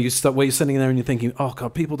where you're sitting there and you're thinking, oh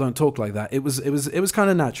god, people don't talk like that. It was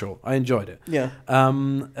kind of natural. I enjoyed it. Yeah.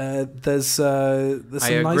 There's some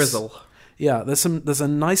nice Grizzle. Yeah, there's a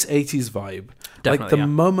nice 80s vibe. Definitely, like the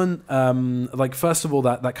moment, first of all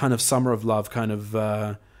that kind of Summer of Love kind of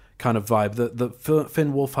vibe. The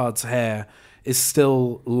Finn Wolfhard's hair is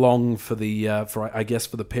still long for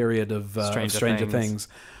the period of Stranger Things.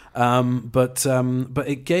 But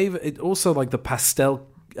it gave it also like the pastel.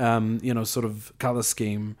 Sort of color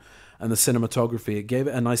scheme and the cinematography, it gave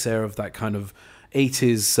it a nice air of that kind of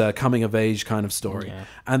 80s coming of age kind of story. Yeah.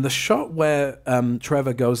 And the shot where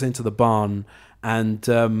Trevor goes into the barn and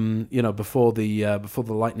before the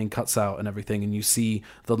lightning cuts out and everything, and you see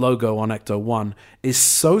the logo on Ecto-1 is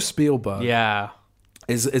so Spielberg. Yeah.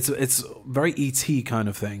 It's very E.T. kind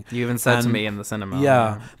of thing. You even said to me in the cinema.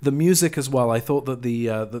 Yeah, the music as well. I thought that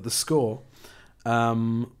the score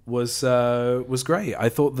was great. I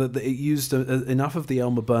thought that it used enough of the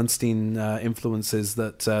Elmer Bernstein influences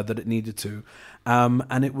that it needed to,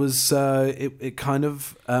 and it was it kind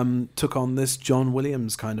of took on this John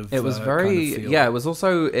Williams kind of. It was very feel. Yeah. It was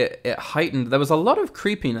also it heightened. There was a lot of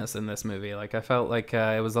creepiness in this movie. Like I felt like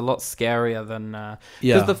it was a lot scarier than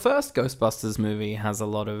because the first Ghostbusters movie has a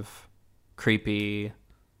lot of creepy,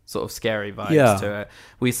 sort of scary vibes to it.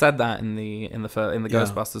 We said that in the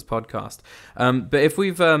Ghostbusters podcast. But if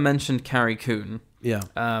we've mentioned Carrie Coon,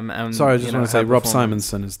 and, sorry, I just want to say Rob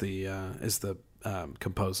Simonson is the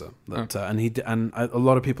composer that, and a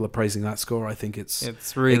lot of people are praising that score. I think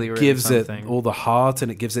it's really gives something. It all the heart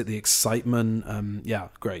and it gives it the excitement.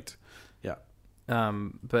 Great.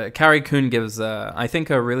 But Carrie Coon gives I think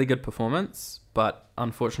a really good performance, but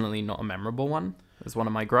unfortunately not a memorable one. Is one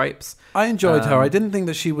of my gripes. I enjoyed her. I didn't think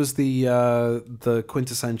that she was the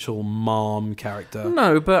quintessential mom character.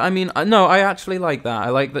 No, but I mean, no, I actually like that. I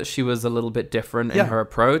like that she was a little bit different in her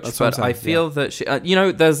approach. But I feel that she,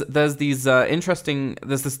 there's these interesting.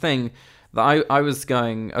 There's this thing that I was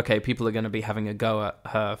going. Okay, people are going to be having a go at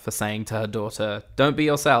her for saying to her daughter, "Don't be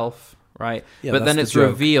yourself." Right, but then it's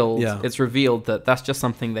revealed. It's revealed that that's just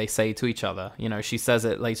something they say to each other. She says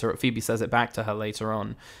it later. Phoebe says it back to her later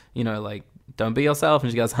on. Like, don't be yourself,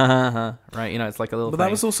 and she goes, ha ha ha. Right, it's like a little. But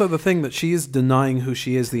that was also the thing, that she is denying who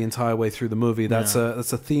she is the entire way through the movie. That's a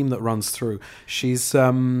theme that runs through. She's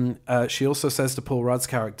she also says to Paul Rudd's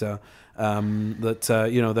character. That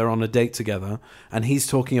they're on a date together, and he's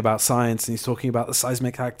talking about science, and he's talking about the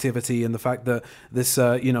seismic activity and the fact that this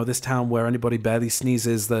this town where anybody barely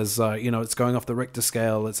sneezes, there's it's going off the Richter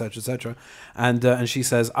scale, etc., and she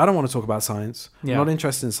says, I don't want to talk about science. I'm not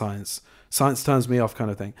interested in science. Science turns me off, kind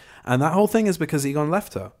of thing. And that whole thing is because Egon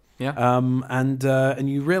left her. And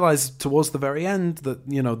you realize towards the very end that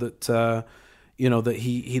that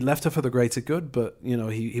he left her for the greater good, but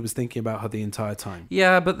he was thinking about her the entire time.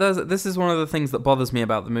 Yeah, but this is one of the things that bothers me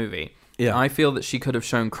about the movie. Yeah, I feel that she could have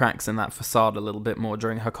shown cracks in that facade a little bit more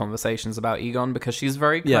during her conversations about Egon, because she's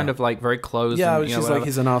very kind of like very closed. Yeah, and, she's like,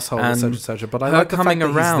 he's an asshole, etc. But I like the fact that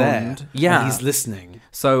he's there, and he's listening.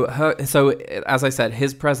 So as I said,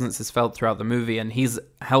 his presence is felt throughout the movie, and he's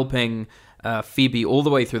helping Phoebe all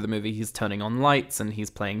the way through the movie. He's turning on lights and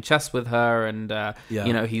he's playing chess with her, and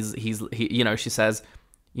she says,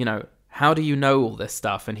 how do you know all this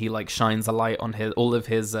stuff? And he like shines a light on all of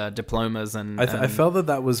his diplomas, and I felt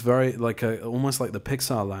that was very like almost like the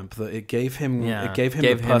Pixar lamp, that it gave him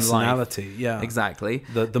the personality. Life. Yeah, exactly.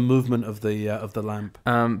 The movement of the lamp.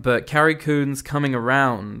 But Carrie Coon's coming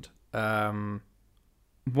around,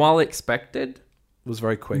 while expected, was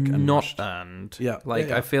very quick and not rushed. Earned.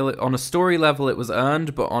 I feel it on a story level it was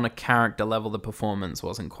earned, but on a character level the performance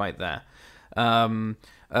wasn't quite there.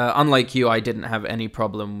 Unlike you, I didn't have any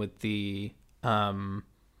problem with the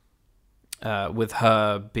with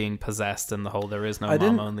her being possessed and the whole "there is no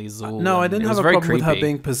mom, only Zuul." No, I didn't have a problem creepy. with her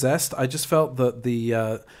being possessed. I just felt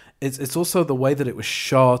that it's also the way that it was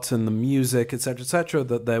shot and the music, etc.,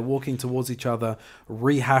 that they're walking towards each other,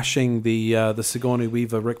 rehashing the Sigourney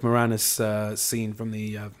Weaver, Rick Moranis scene from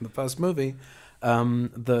the first movie.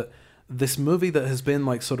 This movie that has been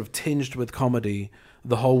like sort of tinged with comedy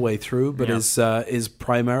the whole way through, but is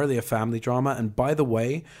primarily a family drama. And by the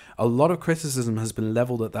way, a lot of criticism has been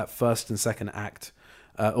leveled at that first and second act,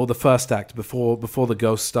 or the first act before the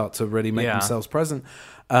ghosts start to really make themselves present.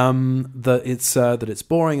 That it's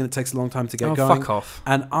boring and it takes a long time to get going. Fuck off.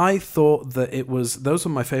 And I thought that those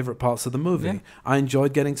were my favorite parts of the movie. Yeah. I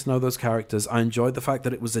enjoyed getting to know those characters. I enjoyed the fact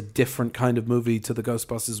that it was a different kind of movie to the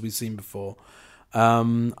Ghostbusters we've seen before.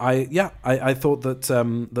 I thought that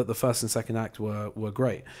that the first and second act were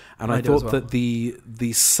great, and I thought that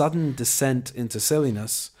the sudden descent into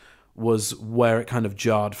silliness was where it kind of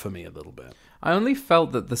jarred for me a little bit. I only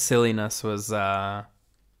felt that the silliness was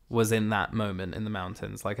in that moment in the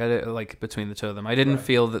mountains, like between the two of them. I didn't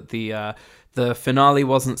feel that the finale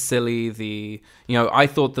wasn't silly. I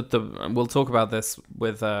thought that we'll talk about this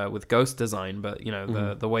with Ghost Design, but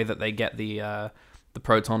the way that they get the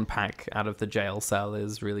proton pack out of the jail cell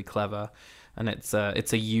is really clever, and it's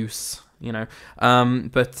a use,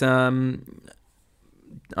 But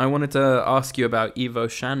I wanted to ask you about Ivo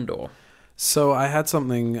Shandor. So I had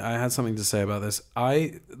something to say about this.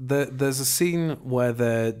 There's a scene where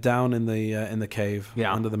they're down in the cave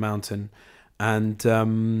under the mountain, and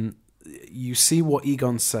you see what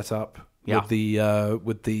Egon's set up Yeah.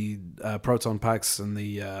 with the proton packs and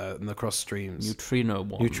the cross streams, neutrino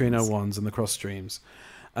ones and the cross streams.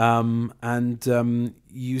 You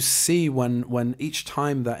see when each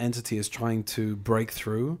time that entity is trying to break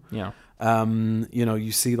through,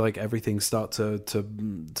 you see like everything start to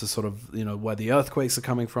sort of, where the earthquakes are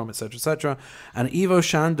coming from, etc., etc. And Ivo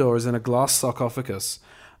Shandor is in a glass sarcophagus,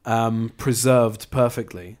 preserved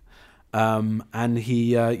perfectly. And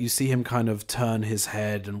you see him kind of turn his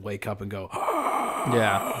head and wake up and go,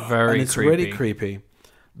 yeah, very and it's creepy. really creepy.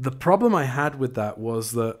 The problem I had with that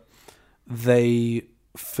was that they,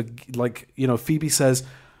 Phoebe says,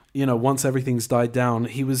 once everything's died down,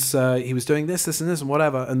 he was doing this, and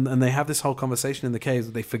whatever, and they have this whole conversation in the cave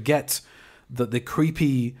that they forget that the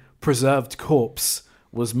creepy preserved corpse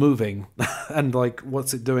was moving and like,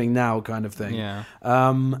 what's it doing now, kind of thing. Yeah.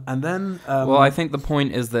 And then well, I think the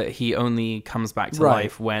point is that he only comes back to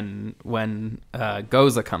life when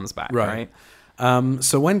Gozer comes back, right?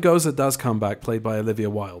 So when Gozer does come back, played by Olivia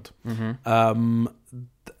Wilde,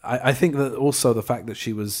 I think that also the fact that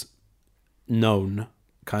she was known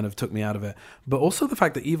kind of took me out of it, but also the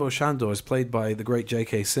fact that Ivo Shandor is played by the great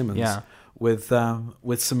J.K. Simmons, with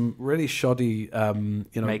some really shoddy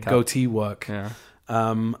makeup, goatee work. Yeah.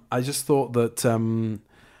 I just thought that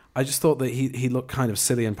he looked kind of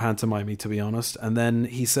silly and pantomimey, to be honest. And then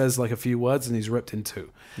he says like a few words and he's ripped in two.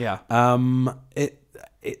 Yeah.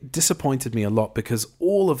 It disappointed me a lot because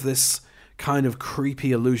all of this kind of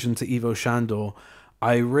creepy allusion to Ivo Shandor,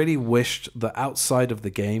 I really wished that outside of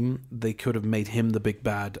the game they could have made him the big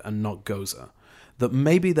bad and not Gozer. That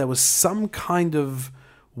maybe there was some kind of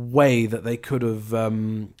way that they could have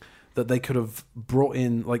brought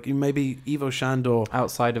in, like maybe Ivo Shandor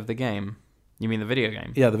outside of the game. You mean the video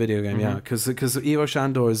game? Yeah, the video game. Yeah, because Ivo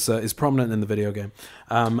Shandor is prominent in the video game,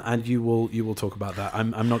 and you will talk about that.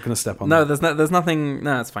 I'm not going to step on. No, that. there's nothing.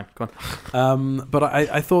 No, it's fine. Go on. But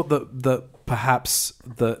I thought that perhaps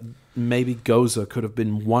that maybe Gozer could have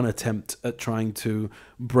been one attempt at trying to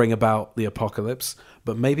bring about the apocalypse,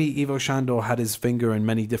 but maybe Ivo Shandor had his finger in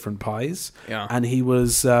many different pies. Yeah. And he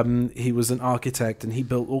was an architect, and he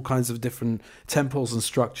built all kinds of different temples and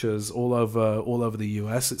structures all over the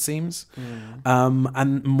US, it seems.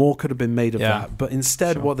 And more could have been made of that, but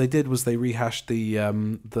instead what they did was they rehashed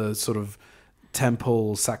the sort of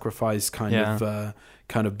temple sacrifice kind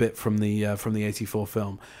of bit from the 84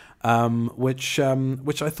 film. Which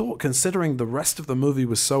I thought, considering the rest of the movie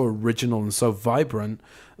was so original and so vibrant,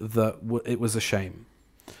 that it was a shame.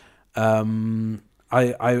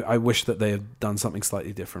 I wish that they had done something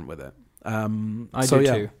slightly different with it. I do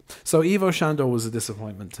too. So Ivo Shandor was a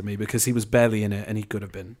disappointment to me because he was barely in it and he could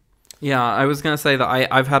have been. Yeah, I was going to say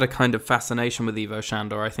that I've had a kind of fascination with Ivo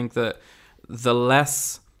Shandor. I think that the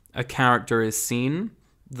less a character is seen,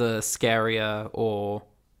 the scarier or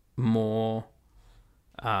more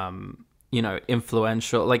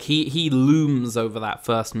influential. Like he looms over that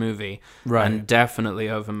first movie, right, and definitely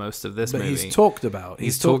over most of this movie. He's talked about,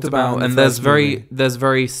 and there's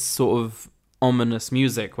very sort of ominous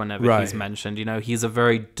music whenever he's mentioned. He's a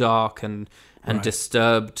very dark and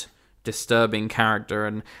disturbing character,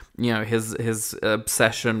 and his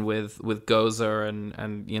obsession with Gozer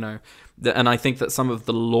and I think that some of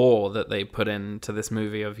the lore that they put into this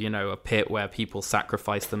movie of a pit where people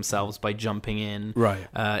sacrifice themselves by jumping in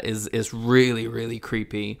is really, really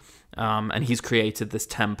creepy, and he's created this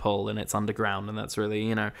temple and it's underground, and that's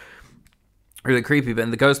really really creepy. But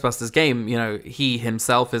in the Ghostbusters game, he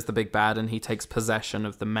himself is the big bad, and he takes possession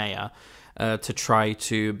of the mayor to try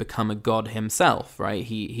to become a god himself, right?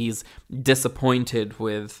 He's disappointed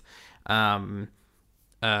with,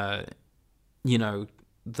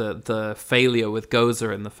 the failure with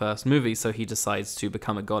Gozer in the first movie, so he decides to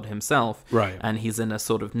become a god himself. Right. And he's in a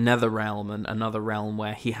sort of nether realm, and another realm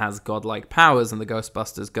where he has godlike powers, and the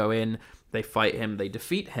Ghostbusters go in, they fight him, they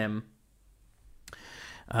defeat him.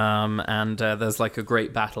 And there's like a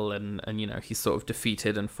great battle, and he's sort of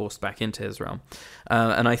defeated and forced back into his realm.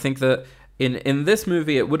 And I think that in this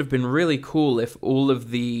movie, it would have been really cool if all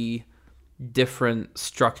of the different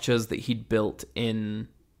structures that he'd built in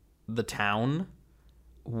the town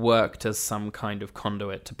worked as some kind of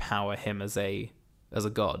conduit to power him as a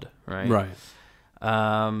god, right? Right.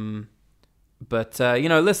 But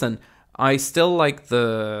listen, I still like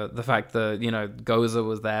the fact that Gozer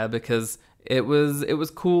was there, because it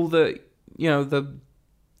was cool that the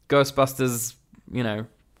Ghostbusters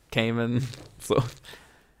came and sort of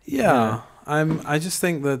I just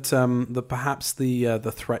think that that perhaps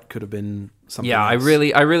the threat could have been something else. I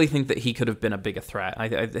really think that he could have been a bigger threat.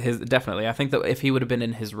 Definitely. I think that if he would have been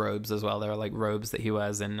in his robes as well, there are like robes that he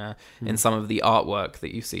wears in some of the artwork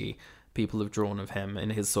that you see, people have drawn of him in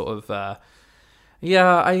his sort of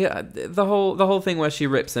the whole thing where she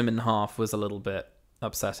rips him in half was a little bit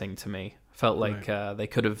upsetting to me. Felt like they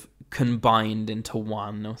could have combined into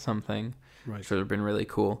one or something. Right. Which would have been really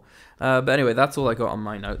cool. But anyway, that's all I got on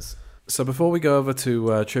my notes. So before we go over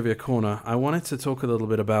to Trivia Corner, I wanted to talk a little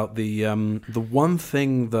bit about the one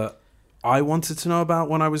thing that I wanted to know about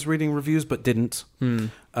when I was reading reviews but didn't,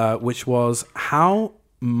 which was how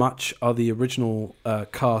much are the original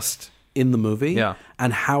cast in the movie,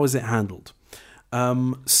 and how is it handled?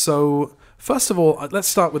 So first of all, let's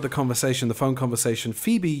start with the phone conversation.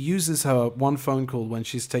 Phoebe uses her one phone call when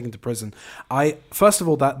she's taken to prison. First of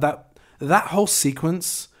all, that whole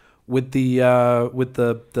sequence with the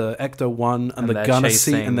Ecto-1 and the gunner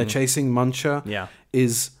seat and they're chasing Muncher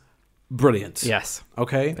is brilliant. Yes.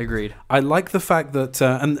 Okay? Agreed. I like the fact that,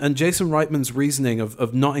 and Jason Reitman's reasoning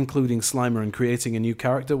of not including Slimer and creating a new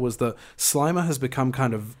character was that Slimer has become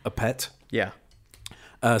kind of a pet. Yeah.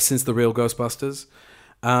 Since the real Ghostbusters.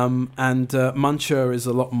 And Muncher is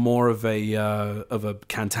a lot more of a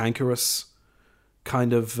cantankerous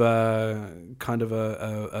kind of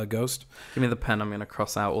a ghost. Give me the pen. I'm going to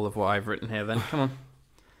cross out all of what I've written here. Then come on.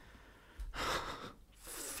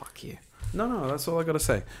 Fuck you. No, that's all I got to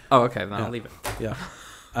say. Oh, okay. Then I'll leave it. Yeah.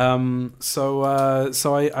 So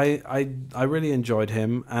I really enjoyed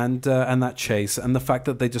him and that chase and the fact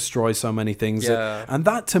that they destroy so many things. And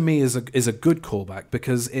that to me is a good callback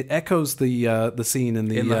because it echoes the scene in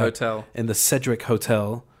the hotel, in the Sedgwick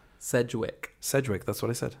Hotel. Sedgwick. That's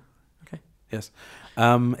what I said. Okay. Yes.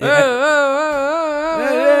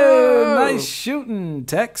 Nice shooting,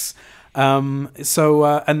 Tex.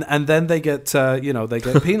 So and then they get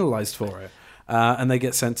penalized for it. And they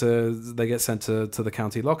get sent to the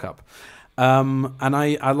county lockup, and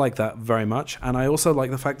I like that very much. And I also like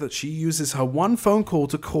the fact that she uses her one phone call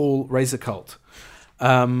to call Razor Cult,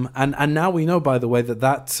 and now we know, by the way,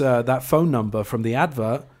 that phone number from the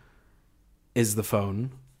advert is the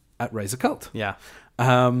phone at Razor Cult. Yeah.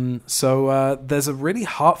 So there's a really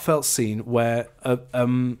heartfelt scene where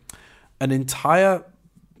an entire,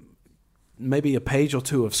 maybe a page or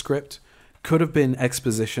two of script could have been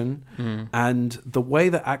exposition, and the way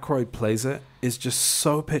that Aykroyd plays it is just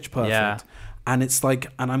so pitch perfect. And it's like,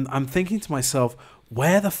 and I'm thinking to myself,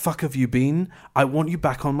 where the fuck have you been? I want you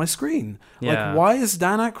back on my screen. Like, why is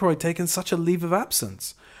Dan Aykroyd taking such a leave of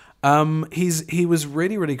absence? He was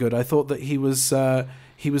really, really good. I thought that he was the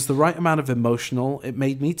right amount of emotional. It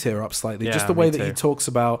made me tear up slightly. Just the way that he talks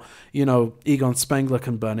about, Egon Spengler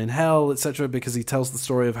can burn in hell, etc., because he tells the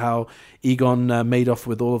story of how Egon made off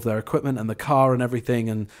with all of their equipment and the car and everything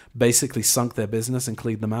and basically sunk their business and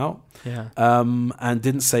cleaned them out. Yeah. And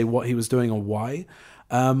didn't say what he was doing or why.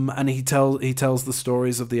 And he tells the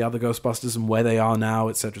stories of the other Ghostbusters and where they are now,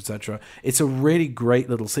 etc., etc. It's a really great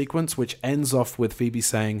little sequence, which ends off with Phoebe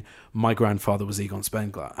saying, "My grandfather was Egon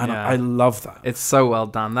Spengler," and I love that. It's so well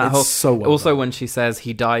done. When she says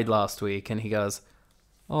he died last week, and he goes,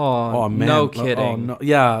 "Oh man, no kidding." Oh, no.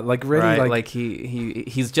 Yeah, like really, right? Like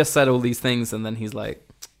he's just said all these things, and then he's like,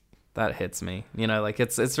 that hits me.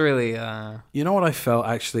 It's really. You know what I felt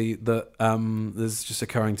actually that this is just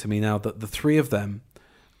occurring to me now that the three of them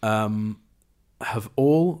have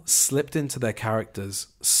all slipped into their characters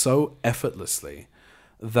so effortlessly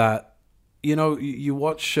that you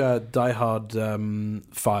watch Die Hard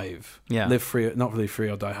 5, Live Free, not Live Free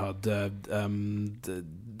or Die Hard, A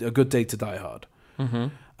Good Day to Die Hard.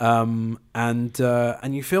 Mm-hmm.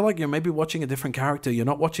 And you feel like you're maybe watching a different character. You're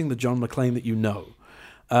not watching the John McClane that you know.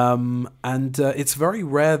 And it's very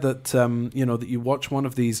rare that that you watch one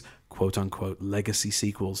of these quote unquote legacy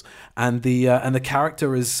sequels, and the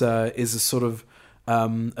character is a sort of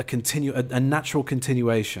a natural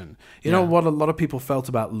continuation. You know what a lot of people felt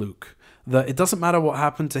about Luke, that it doesn't matter what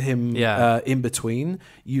happened to him in between.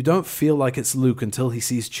 You don't feel like it's Luke until he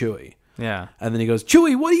sees Chewie. Yeah. And then he goes,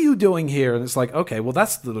 "Chewie, what are you doing here?" And it's like, okay, well,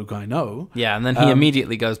 that's the Luke I know. Yeah, and then he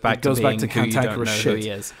immediately goes back to being who you don't know who he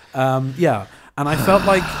is. And I felt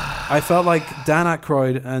like Dan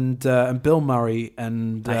Aykroyd and Bill Murray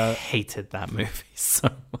and I hated that movie so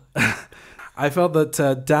much. I felt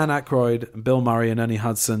that Dan Aykroyd, Bill Murray, and Ernie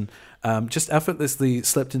Hudson just effortlessly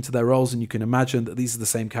slipped into their roles, and you can imagine that these are the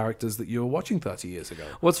same characters that you were watching 30 years ago.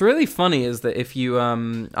 What's really funny is that if you,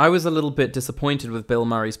 I was a little bit disappointed with Bill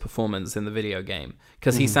Murray's performance in the video game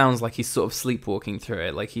because he sounds like he's sort of sleepwalking through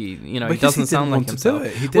it, like he doesn't sound like himself.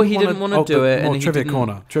 He didn't want to do it, and Trivia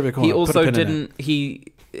corner. He also didn't.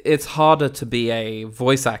 it's harder to be a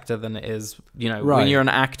voice actor than it is, when Right. you're an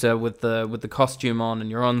actor with the costume on and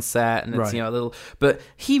you're on set and it's Right. a little. But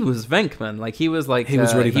he was Venkman, like he was like He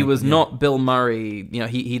was really he was Venkman, not Bill Murray.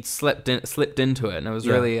 He'd slipped into it, and it was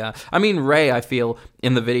Yeah. really. I mean, Ray, I feel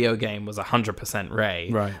in the video game was 100% Ray,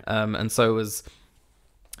 Right. and so was.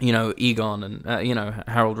 Egon and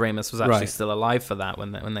Harold Ramis was actually Right. still alive for that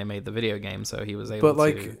when they made the video game, so he was able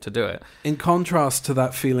to do it. In contrast to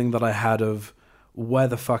that feeling that I had of where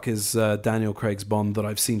the fuck is Daniel Craig's Bond that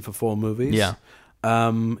I've seen for 4 movies? Yeah.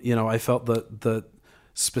 I felt that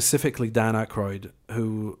specifically Dan Aykroyd,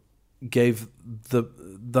 who gave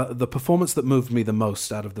the performance that moved me the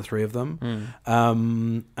most out of the 3 of them,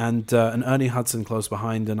 and Ernie Hudson close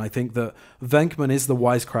behind. And I think that Venkman is the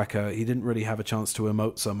wisecracker. He didn't really have a chance to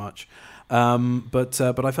emote so much. But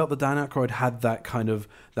I felt that Dan Aykroyd had that kind of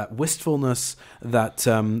that wistfulness, that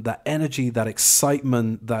energy, that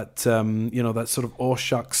excitement, that that sort of aw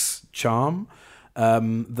shucks charm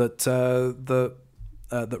that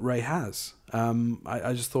Ray has.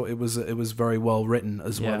 I just thought it was very well written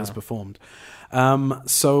as well Yeah. as performed.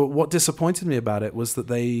 So what disappointed me about it was that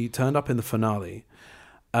they turned up in the finale.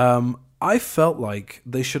 I felt like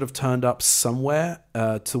they should have turned up somewhere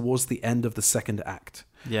towards the end of the second act.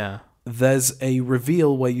 Yeah. There's a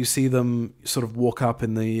reveal where you see them sort of walk up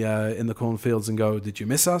in the cornfields and go, "Did you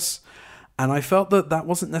miss us?" And I felt that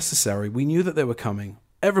wasn't necessary. We knew that they were coming.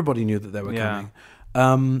 Everybody knew that they were coming.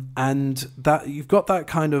 And that you've got that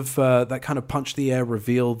kind of punch the air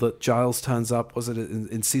reveal that Giles turns up. Was it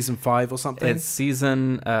in season 5 or something? It's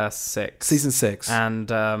season 6. Season 6, and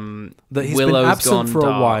that he's Willow's been absent gone for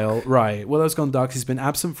dark. a while. Right, Willow's gone dark. He's been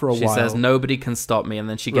absent for a She while. says nobody can stop me, and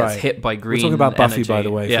then she gets Right. hit by green. We're talking about Buffy, energy. by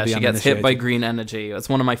the way, for Yeah, the she gets hit by uninitiated. green energy. It's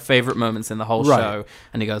one of my favorite moments in the whole Right. show.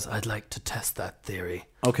 And he goes, "I'd like to test that theory."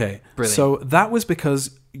 Okay, Brilliant. so that was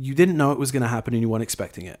because you didn't know it was going to happen and you weren't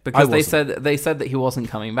expecting it. Because I wasn't. they said that he wasn't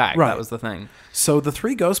coming back. Right. That was the thing. So the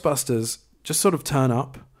 3 Ghostbusters just sort of turn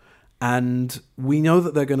up, and we know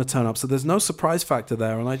that they're going to turn up. So there's no surprise factor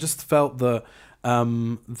there. And I just felt that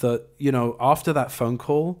after that phone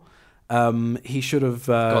call, he should have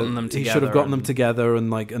Gotten them He should have together gotten them and- together,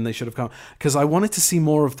 and they should have come, because I wanted to see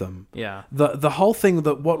more of them. Yeah. The whole thing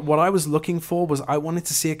that what I was looking for was I wanted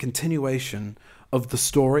to see a continuation of the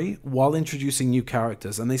story while introducing new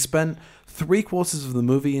characters, and they spent 3/4 of the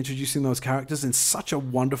movie introducing those characters in such a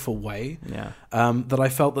wonderful way. Yeah. That I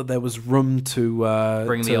felt that there was room to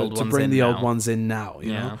Bring the old ones bring in the old now. ones in now.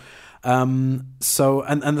 You Yeah. know. So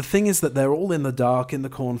and the thing is that they're all in the dark in the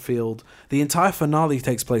cornfield. The entire finale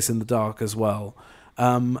takes place in the dark as well.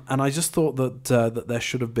 And I just thought that there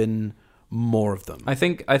should have been more of them. I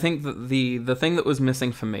think that the thing that was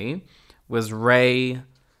missing for me was Ray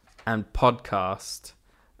and Podcast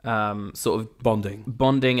sort of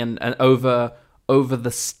bonding and over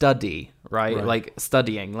the study, right? Like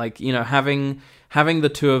studying, like having the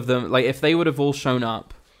 2 of them, like if they would have all shown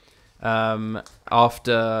up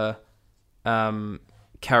after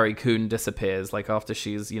Carrie Coon disappears, like after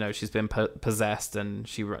she's been possessed and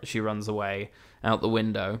she runs away out the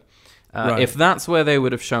window. If that's where they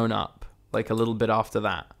would have shown up, like a little bit after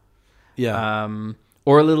that,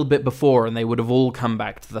 or a little bit before, and they would have all come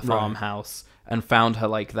back to the farmhouse and found her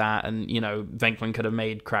like that, and Venkman could have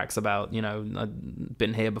made cracks about I'd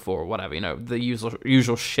been here before or whatever, the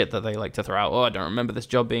usual shit that they like to throw out. Oh, I don't remember this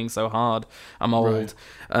job being so hard, I'm old.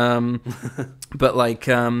 But like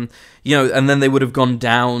and then they would have gone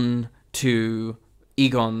down to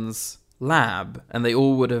Egon's lab, and they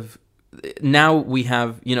all would have. Now we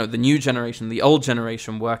have the new generation, the old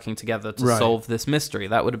generation working together to solve this mystery.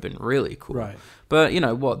 That would have been really cool. Right. But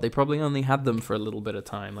what? They probably only had them for a little bit of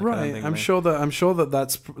time. Like, I don't think I'm sure that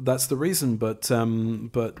that's the reason. But I'm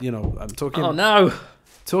talking. Oh no!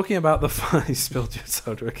 Talking about you spilled your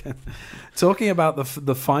soda again. Talking about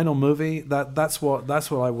the final movie. That's what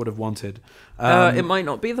I would have wanted. It might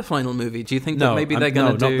not be the final movie. Do you think that maybe they're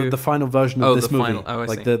going to do not the final version of this the movie? Final. Oh, I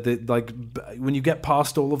like see. when you get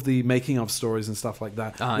past all of the making of stories and stuff like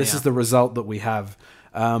that, this yeah. is the result that we have.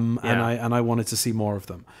 And I wanted to see more of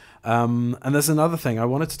them. And there's another thing I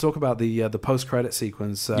wanted to talk about, the post credit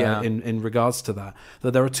sequence in regards to that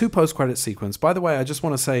there are 2 post credit sequences. By the way, I just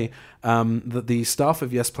want to say that the staff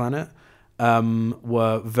of Yes Planet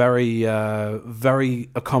were very very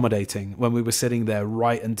accommodating when we were sitting there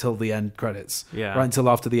right until the end credits, right until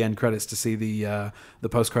after the end credits to see the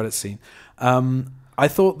post credit scene. I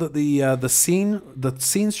thought that the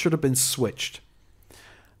scenes should have been switched.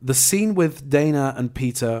 The scene with Dana and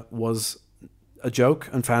Peter was a joke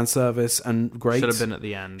and fan service and great. Should have been at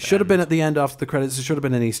the end. Should have been at the end after the credits. It should have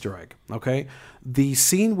been an Easter egg. Okay, the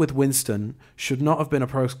scene with Winston should not have been a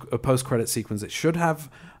post-credit sequence. It should have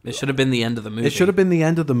been the end of the movie. It should have been the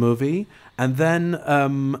end of the movie, and then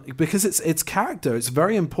because it's character, it's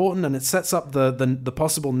very important, and it sets up the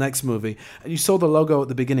possible next movie. And you saw the logo at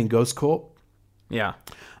the beginning, Ghost Corp. Yeah.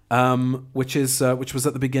 Which was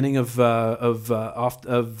at the beginning of Answer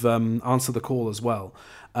the Call as well.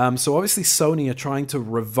 So obviously Sony are trying to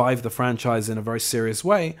revive the franchise in a very serious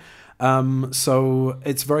way. So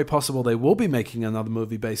it's very possible they will be making another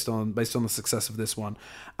movie based on the success of this one.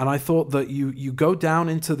 And I thought that you go down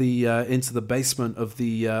into the basement of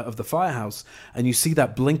the firehouse and you see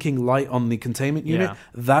that blinking light on the containment unit. Yeah.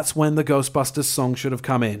 That's when the Ghostbusters song should have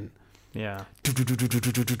come in. Yeah. It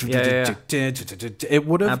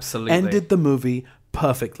would have Absolutely. ended the movie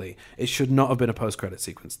perfectly. It should not have been a post-credit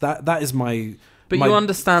sequence. That is my. But my you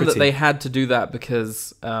understand critique. that they had to do that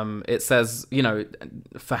because it says,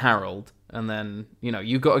 for Harold, and then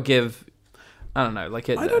you've got to give. I don't know, like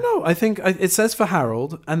it. I don't know. I think it says for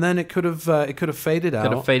Harold, and then it could have faded out.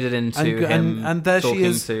 Could have faded into him, and there she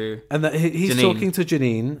is, to and he's Janine. talking to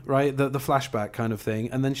Janine, right? The flashback kind of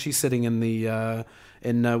thing, and then she's sitting in the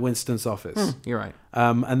in Winston's office. You're right.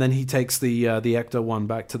 And then he takes the Ecto one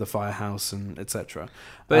back to the firehouse and etc.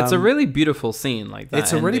 But it's a really beautiful scene, like that.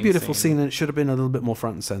 It's a really ending beautiful scene, and it should have been a little bit more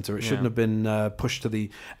front and center. It shouldn't have been pushed to the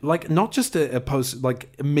not just a post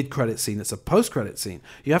a mid credit scene. It's a post credit scene.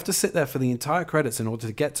 You have to sit there for the entire credits in order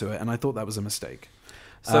to get to it, and I thought that was a mistake.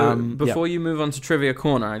 So before you move on to Trivia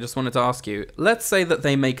Corner, I just wanted to ask you: let's say that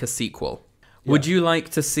they make a sequel. Yeah. Would you like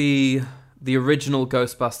to see the original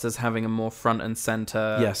Ghostbusters having a more front and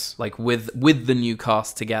center? Yes. Like with the new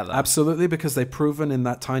cast together. Absolutely, because they've proven in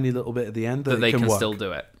that tiny little bit at the end that they it can work. still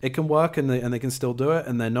do it. It can work, and they can still do it,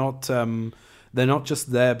 and they're not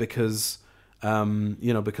just there because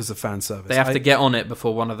because of fan service. They have to get on it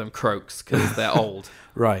before one of them croaks because they're old.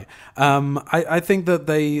 Right. I think that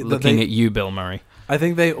they Looking at you, Bill Murray. I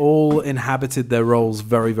think they all inhabited their roles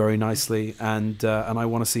very, very nicely, and I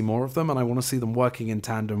want to see more of them, and I want to see them working in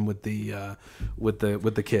tandem with the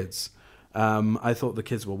kids. I thought the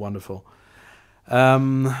kids were wonderful.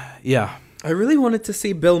 Yeah. I really wanted to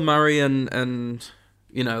see Bill Murray and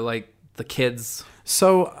like the kids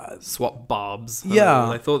So swap barbs. Yeah.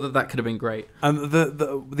 I thought that could have been great. And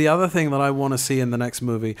the other thing that I want to see in the next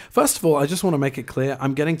movie, first of all, I just want to make it clear,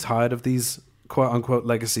 I'm getting tired of these quote-unquote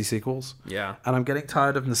legacy sequels. Yeah. And I'm getting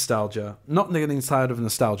tired of nostalgia. Not getting tired of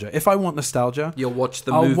nostalgia. If I want nostalgia, You'll watch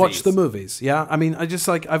the I'll movies. watch the movies. Yeah. I mean, I just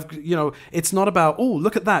it's not about, oh,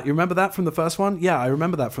 look at that. You remember that from the first one? Yeah, I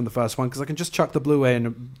remember that from the first one because I can just chuck the Blu-ray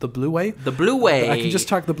and the Blu-ray? The Blu-ray. I can just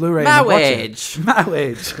chuck the Blu-ray and watch it.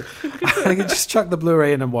 Mowage. I can just chuck the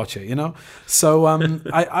Blu-ray in and watch it, So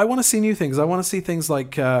I want to see new things. I want to see things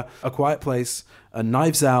like A Quiet Place,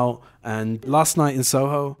 Knives Out, and Last Night in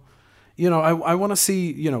Soho. I want to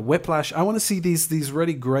see, Whiplash. I want to see these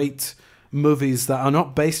really great movies that are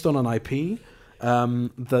not based on an IP,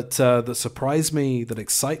 that surprise me, that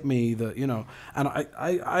excite me, and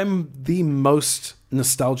I'm the most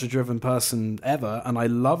nostalgia-driven person ever, and I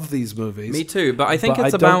love these movies. Me too, but I think but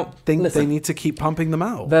it's I about. don't think they need to keep pumping them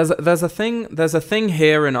out. There's a thing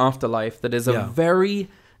here in Afterlife that is a very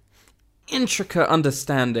intricate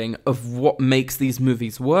understanding of what makes these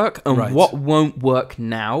movies work and Right. what won't work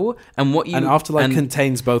now, and what you And Afterlife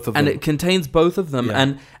contains both of them. and it contains both of them.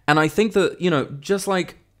 Yeah. And I think that just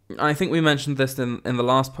like I think we mentioned this in the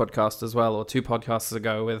last podcast as well, or two podcasts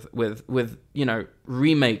ago, with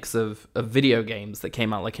remakes of video games that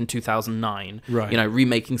came out like in 2009. Right.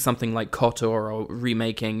 Remaking something like KOTOR or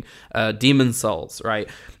remaking Demon Souls, right?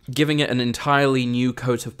 Giving it an entirely new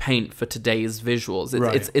coat of paint for today's visuals.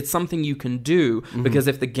 It's something you can do because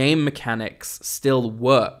if the game mechanics still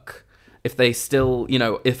work, if they still,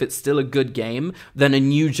 if it's still a good game, then a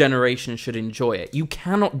new generation should enjoy it. You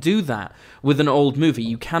cannot do that with an old movie.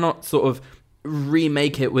 You cannot sort of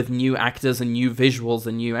remake it with new actors and new visuals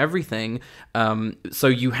and new everything. So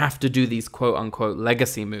you have to do these quote unquote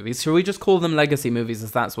legacy movies. Should we just call them legacy movies,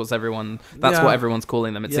 as that's what everyone's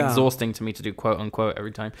calling them? It's exhausting to me to do quote unquote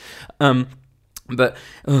every time. But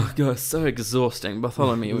oh god, it's so exhausting.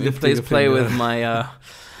 Bartholomew, please play with my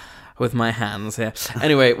with my hands here.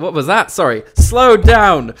 Anyway, what was that? Sorry, slow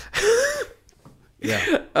down.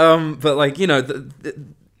 Yeah. But like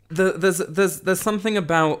there's something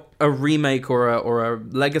about a remake or a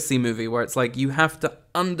legacy movie where it's like you have to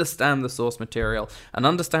understand the source material and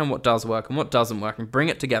understand what does work and what doesn't work and bring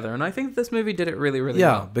it together. And I think this movie did it really, really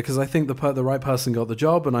well. Yeah, because I think the right person got the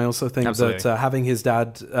job, and I also think Absolutely. that having his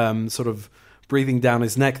dad sort of breathing down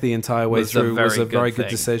his neck the entire way through was a very good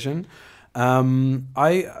decision. I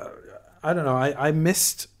don't know. I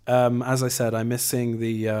missed, as I said, I missed seeing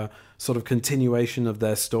the sort of continuation of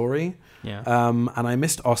their story. Yeah. And I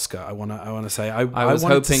missed Oscar. I wanna say I was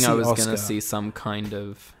hoping I was going to see some kind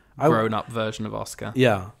of grown-up version of Oscar.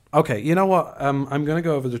 Yeah. Okay. You know what? I'm going to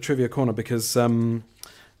go over to Trivia Corner because there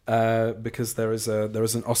is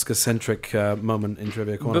an Oscar-centric moment in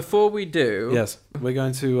Trivia Corner. Before we do, Yes, we're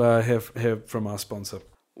going to hear from our sponsor.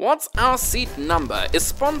 What's Our Seat Number is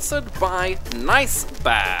sponsored by Nice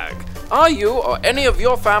Bag. Are you or any of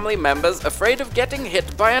your family members afraid of getting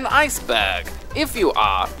hit by an ice bag? If you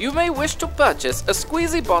are, you may wish to purchase a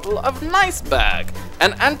squeezy bottle of Nice Bag,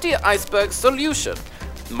 an anti-iceberg solution.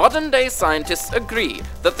 Modern-day scientists agree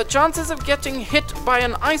that the chances of getting hit by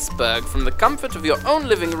an iceberg from the comfort of your own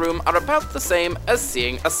living room are about the same as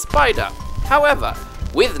seeing a spider. However,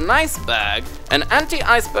 with Nice Bag, an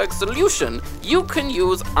anti-iceberg solution you can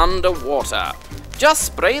use underwater. Just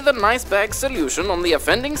spray the Nice Bag solution on the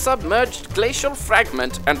offending submerged glacial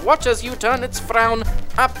fragment and watch as you turn its frown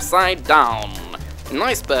upside down.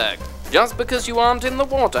 Nice Bag, just because you aren't in the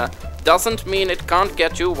water doesn't mean it can't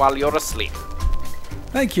get you while you're asleep.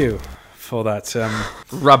 Thank you for that.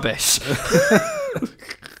 Rubbish.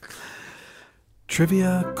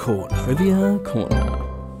 Trivia Corner.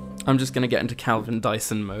 I'm just going to get into Calvin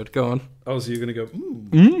Dyson mode. Go on. Oh, so you're going to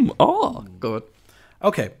go, Oh, good.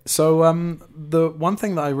 Okay, so the one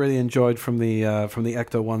thing that I really enjoyed from the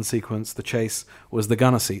Ecto 1 sequence, the chase, was the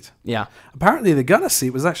gunner seat. Yeah. Apparently, the gunner seat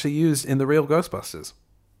was actually used in the real Ghostbusters,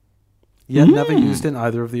 yet never used in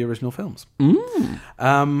either of the original films.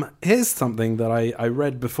 Here's something that I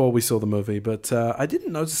read before we saw the movie, but I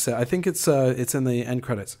didn't notice it. I think it's in the end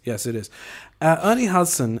credits. Yes, it is. Ernie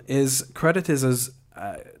Hudson is credited as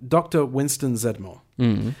Dr. Winston Zedmore,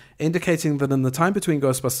 indicating that in the time between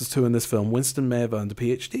Ghostbusters 2 and this film, Winston may have earned a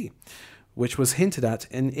PhD, which was hinted at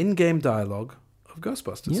in-game dialogue of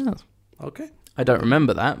Ghostbusters. Yeah. Okay. I don't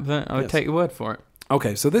remember that, but I would Yes. take your word for it.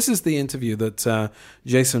 Okay, so this is the interview that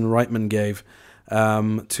Jason Reitman gave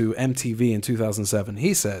to MTV in 2007.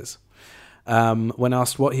 He says, when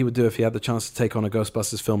asked what he would do if he had the chance to take on a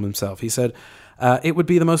Ghostbusters film himself, he said, it would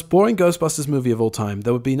be the most boring Ghostbusters movie of all time.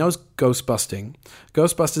 There would be no ghost busting.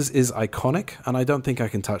 Ghostbusters is iconic, and I don't think I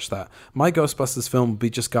can touch that. My Ghostbusters film would be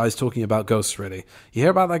just guys talking about ghosts, really. You hear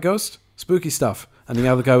about that ghost? Spooky stuff. And the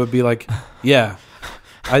other guy would be like, yeah,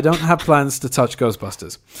 I don't have plans to touch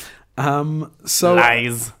Ghostbusters. So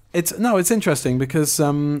Lies. It's interesting because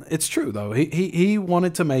it's true though. He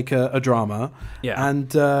wanted to make a drama, Yeah.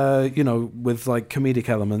 and with like comedic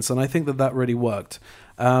elements, and I think that really worked.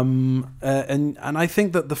 And I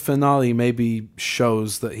think that the finale maybe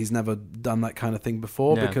shows that he's never done that kind of thing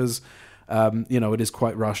before, Yeah. because it is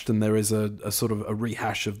quite rushed, and there is a sort of a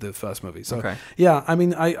rehash of the first movie. So Okay. yeah, I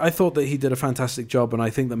mean, I thought that he did a fantastic job, and I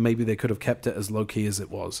think that maybe they could have kept it as low key as it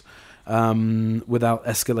was, without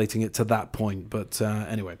escalating it to that point. But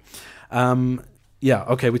anyway, yeah,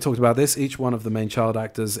 okay, we talked about this. Each one of the main child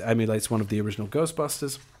actors emulates one of the original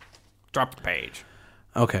Ghostbusters. Drop the page.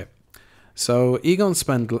 Okay. So Egon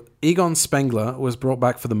Spengler was brought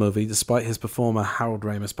back for the movie despite his performer Harold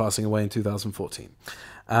Ramis passing away in 2014.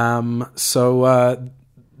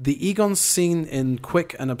 The Egon scene in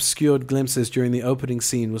quick and obscured glimpses during the opening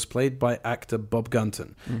scene was played by actor Bob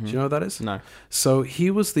Gunton. Do you know who that is? No. So he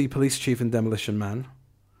was the police chief in Demolition Man.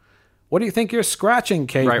 What do you think you're scratching,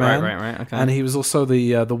 caveman? Right. Okay. And he was also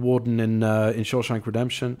the warden in Shawshank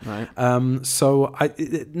Redemption. Right.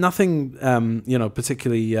 Nothing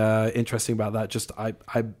particularly interesting about that. Just I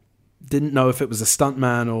didn't know if it was a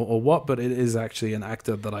stuntman or what, but it is actually an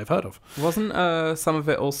actor that I've heard of. Wasn't some of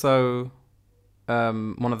it also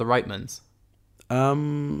one of the Reitmans? I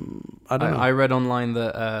don't know. I read online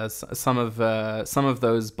that some of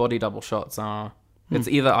those body double shots are. It's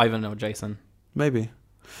either Ivan or Jason. Maybe.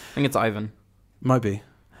 I think it's Ivan. Might be.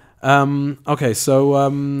 Okay, so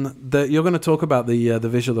you're going to talk about the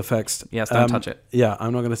visual effects. Yes, don't touch it. Yeah,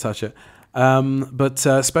 I'm not going to touch it. But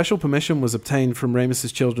special permission was obtained from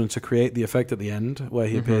Ramis' children to create the effect at the end, where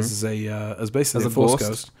he appears as basically As a a Force ghost.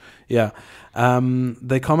 ghost. Yeah.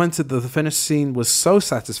 They commented that the finished scene was so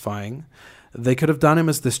satisfying. They could have done him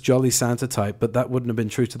as this jolly Santa type, but that wouldn't have been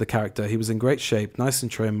true to the character. He was in great shape, nice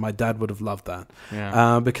and trim. My dad would have loved that.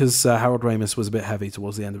 Yeah. Because Harold Ramis was a bit heavy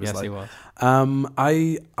towards the end of his life. Yes, he was.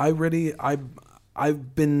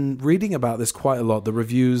 I've been reading about this quite a lot, the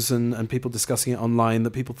reviews and people discussing it online,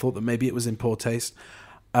 that people thought that maybe it was in poor taste.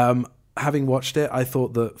 Having watched it, I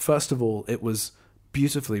thought that, first of all, it was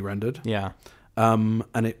beautifully rendered. Yeah. And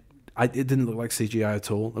it didn't look like CGI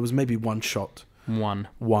at all. There was maybe one shot. One.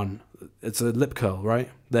 One. It's a lip curl, right?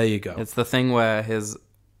 There you go. It's the thing where his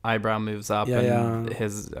eyebrow moves up and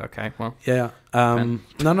his... Okay, well... Yeah.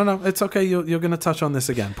 No. It's okay. You're going to touch on this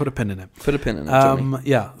again. Put a pin in it. Put a pin in it, Johnny.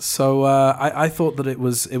 Yeah. So I thought that it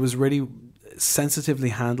was really sensitively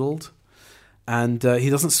handled, and he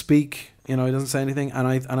doesn't speak. He doesn't say anything, and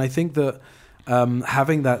I think that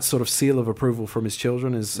having that sort of seal of approval from his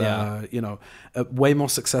children is way more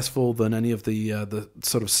successful than any of the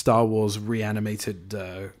sort of Star Wars reanimated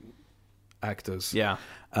actors. Yeah.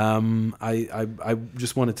 I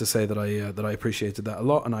just wanted to say that I appreciated that a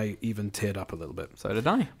lot, and I even teared up a little bit. So did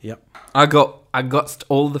I. Yep. I got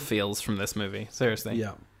all the feels from this movie. Seriously.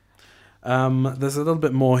 Yeah. There's a little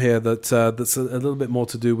bit more here that's a little bit more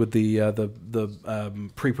to do with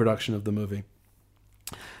the pre-production of the movie.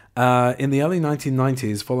 In the early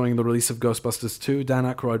 1990s, following the release of Ghostbusters 2, Dan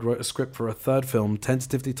Aykroyd wrote a script for a third film,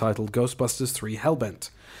 tentatively titled Ghostbusters 3 Hellbent.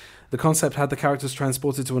 The concept had the characters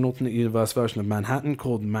transported to an alternate universe version of Manhattan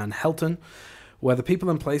called Manhattan, where the people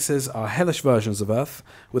and places are hellish versions of Earth,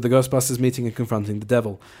 with the Ghostbusters meeting and confronting the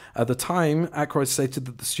devil. At the time, Aykroyd stated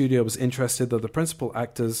that the studio was interested, though the principal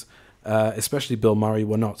actors, especially Bill Murray,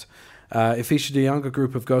 were not. It featured a younger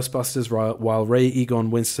group of Ghostbusters, while Ray Egon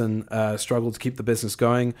Winston struggled to keep the business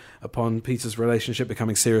going upon Peter's relationship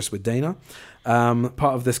becoming serious with Dana.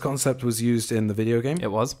 Part of this concept was used in the video game.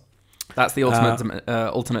 It was. That's the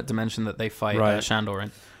alternate dimension that they fight Shandor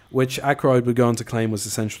in. Which Aykroyd would go on to claim was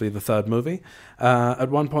essentially the third movie. At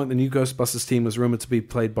one point, the new Ghostbusters team was rumored to be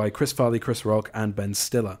played by Chris Farley, Chris Rock, and Ben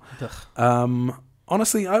Stiller.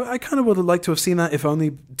 Honestly, I kind of would have liked to have seen that, if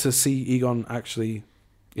only to see Egon actually...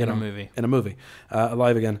 in a movie,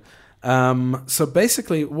 alive again. So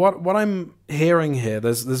basically, what I'm hearing here,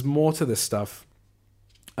 there's more to this stuff,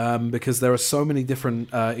 because there are so many different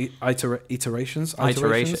iterations of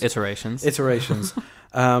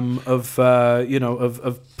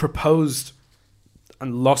proposed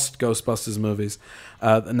and lost Ghostbusters movies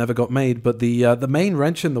that never got made. But the main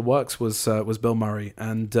wrench in the works was Bill Murray,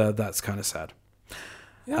 and that's kind of sad.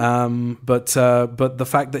 Yeah. But the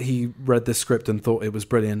fact that he read this script and thought it was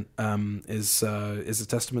brilliant is a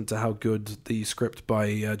testament to how good the script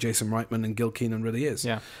by Jason Reitman and Gil Kenan really is.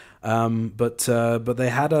 Yeah. But they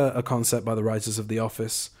had a concept by the writers of The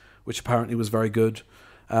Office, which apparently was very good.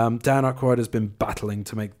 Dan Aykroyd has been battling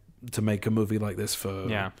to make a movie like this for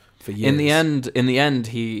years. In the end,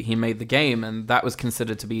 he made the game, and that was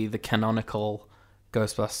considered to be the canonical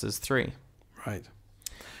Ghostbusters 3. Right.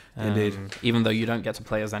 Indeed. Even though you don't get to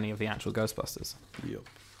play as any of the actual Ghostbusters. Yep. Okay.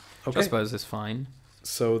 Which I suppose is fine.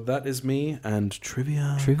 So that is me and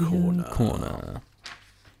Trivia Corner.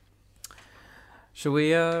 Shall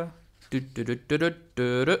we up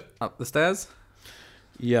the stairs?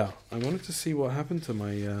 Yeah. I wanted to see what happened to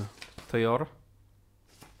my... Toyota.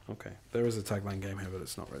 Okay. There is a tagline game here, but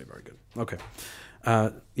it's not really very good. Okay.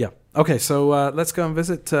 Yeah. Okay, so let's go and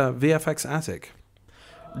visit VFX Attic.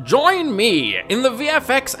 Join me in the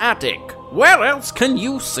VFX Attic. Where else can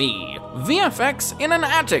you see VFX in an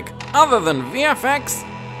attic other than VFX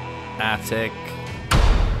Attic?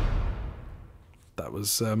 That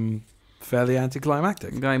was fairly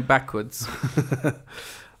anticlimactic. Going backwards.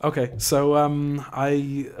 Okay, so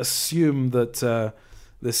I assume that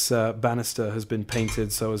this banister has been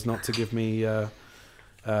painted so as not to give me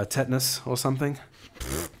tetanus or something.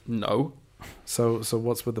 No. So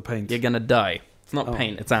what's with the paint? You're gonna die. It's not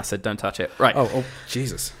paint, it's acid. Don't touch it. Right. Oh,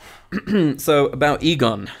 Jesus. So, about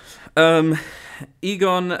Egon.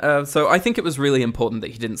 Egon, so I think it was really important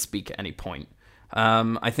that he didn't speak at any point.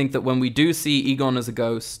 I think that when we do see Egon as a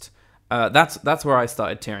ghost, that's where I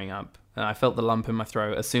started tearing up. I felt the lump in my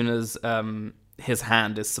throat as soon as his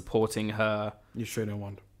hand is supporting her... Neutrino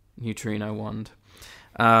wand.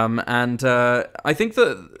 And I think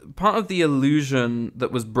that part of the illusion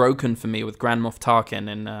that was broken for me with Grand Moff Tarkin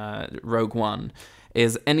in Rogue One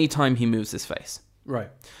is anytime he moves his face. Right.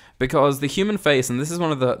 Because the human face, and this is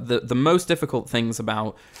one of the most difficult things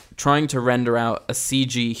about trying to render out a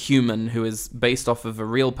CG human who is based off of a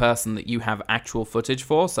real person that you have actual footage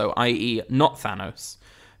for, so i.e. not Thanos,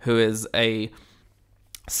 who is a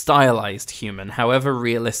stylized human, however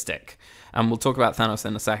realistic. And we'll talk about Thanos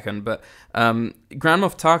in a second, but Grand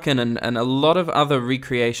Moff Tarkin and a lot of other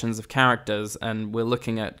recreations of characters, and we're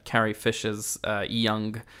looking at Carrie Fisher's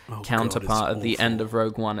young counterpart at the end of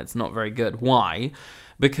Rogue One. It's not very good. Why?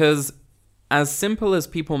 Because as simple as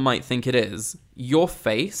people might think it is, your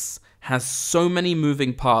face has so many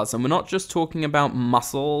moving parts, and we're not just talking about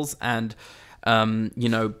muscles and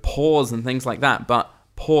pores and things like that, but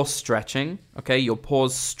pore stretching, okay? Your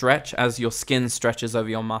pores stretch as your skin stretches over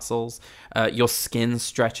your muscles. Your skin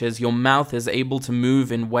stretches. Your mouth is able to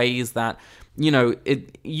move in ways that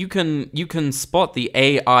you can spot the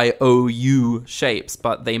AIOU shapes,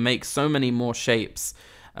 but they make so many more shapes.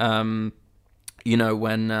 When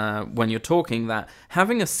you're talking, that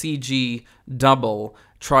having a CG double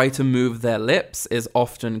try to move their lips is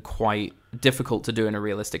often quite difficult to do in a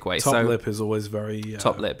realistic way. Top lip is always very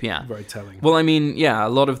top lip, yeah, very telling. Well, I mean, yeah, a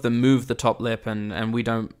lot of them move the top lip, and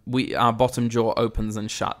our bottom jaw opens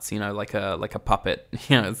and shuts, like a puppet.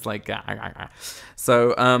 It's like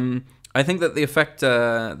so. I think that the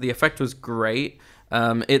effect was great.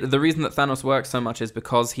 The reason that Thanos works so much is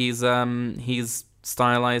because he's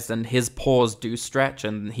stylized, and his pores do stretch,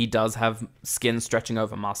 and he does have skin stretching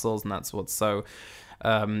over muscles, and that's what's so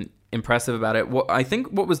impressive about it.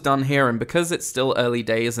 What was done here, and because it's still early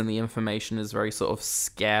days and the information is very sort of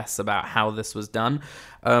scarce about how this was done,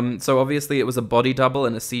 so obviously it was a body double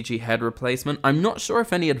and a CG head replacement. I'm not sure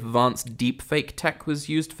if any advanced deepfake tech was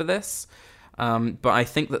used for this. But I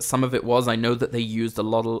think that some of it was. I know that they used a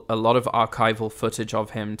lot of archival footage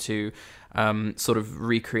of him to sort of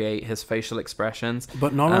recreate his facial expressions.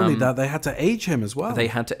 But not only that, they had to age him as well. They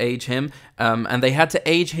had to age him, and they had to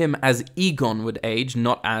age him as Egon would age,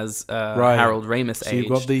 not as Harold Ramis aged. So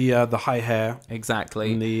you've got the high hair,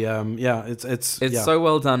 exactly, and the it's so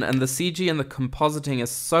well done, and the CG and the compositing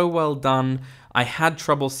is so well done. I had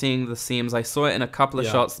trouble seeing the seams. I saw it in a couple of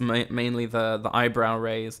shots, mainly the eyebrow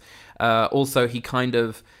raise. Also, he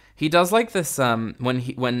does like this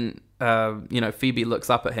when Phoebe looks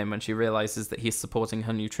up at him and she realizes that he's supporting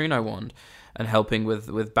her neutrino wand and helping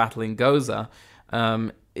with battling Gozer.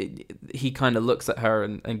 He kind of looks at her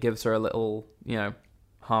and gives her a little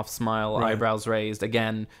half smile, eyebrows raised.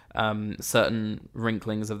 Again, certain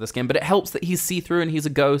wrinklings of the skin, but it helps that he's see-through and he's a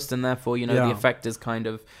ghost, and therefore the effect is kind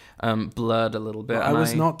of blurred a little bit. I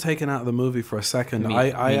was not taken out of the movie for a second.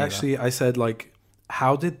 I said, like,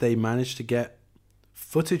 how did they manage to get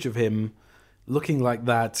footage of him looking like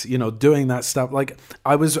that, doing that stuff? Like,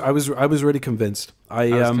 I was really convinced. I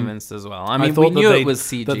was convinced as well. I mean, we knew it was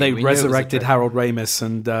CG. That they resurrected Harold Ramis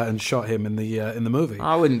and shot him in the movie.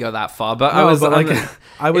 I wouldn't go that far, but no,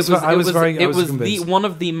 I was convinced. One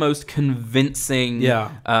of the most convincing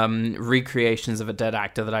recreations of a dead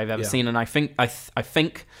actor that I've ever seen, and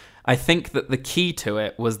I think that the key to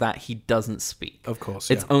it was that he doesn't speak. Of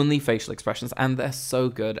course, it's only facial expressions, and they're so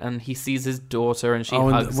good. And he sees his daughter, and she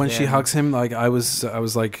hugs him. When she hugs him, like I was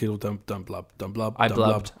like, don't blub, don't blub. I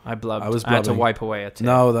blubbed. I had to wipe away a tear.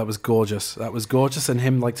 No, that was gorgeous. And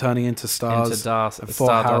him like turning into stars.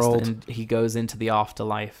 Stardust, and he goes into the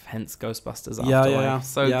afterlife. Hence, Ghostbusters Afterlife.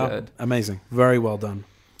 So good, amazing, very well done.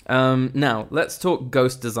 Now let's talk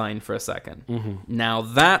ghost design for a second. Mm-hmm. Now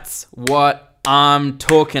that's what I'm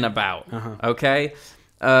talking about. Okay,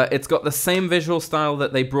 it's got the same visual style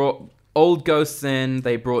that they brought old ghosts in.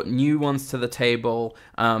 They brought new ones to the table.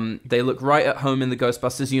 They look right at home in the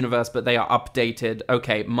Ghostbusters universe, but they are updated.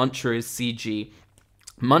 Okay, Muncher is CG.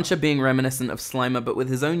 Muncher being reminiscent of Slimer, but with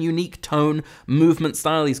his own unique tone, movement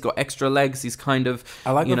style. He's got extra legs. He's kind of...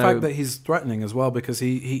 I like the fact that he's threatening as well, because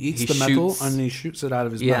he eats the metal and he shoots it out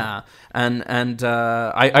of his mouth. Yeah, and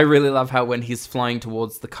I really love how when he's flying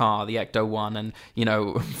towards the car, the Ecto-1, and,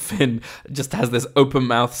 Finn just has this open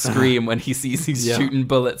mouth scream when he sees he's shooting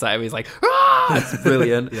bullets at him. He's like, ah! It's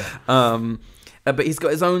brilliant. But he's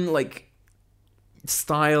got his own, like,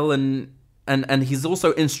 style and he's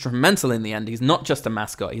also instrumental in the end. He's not just a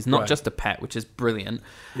mascot. He's not just a pet, which is brilliant.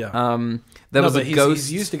 Yeah. There was a ghost.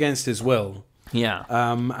 He's used against his will. Yeah.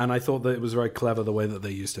 And I thought that it was very clever the way that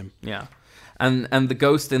they used him. Yeah. And the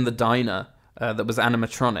ghost in the diner that was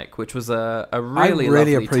animatronic, which was a really I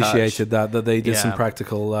really lovely appreciated touch. that they did some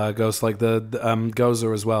practical ghosts, like the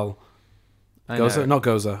Gozer as well. Gozer, not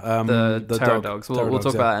Gozer. The Pterodogs. We'll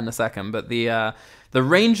talk about that in a second. But the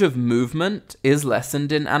range of movement is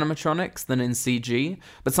lessened in animatronics than in CG.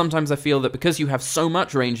 But sometimes I feel that because you have so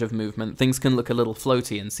much range of movement, things can look a little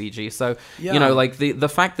floaty in CG. So, like the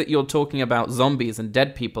fact that you're talking about zombies and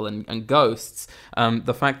dead people and ghosts,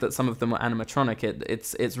 the fact that some of them are animatronic,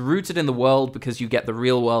 it's rooted in the world because you get the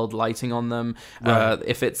real world lighting on them. Right.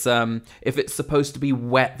 If it's supposed to be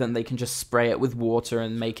wet, then they can just spray it with water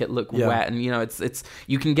and make it look wet. And it's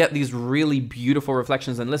you can get these really beautiful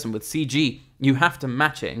reflections. And listen, with CG, you have to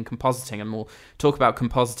match it in compositing, and we'll talk about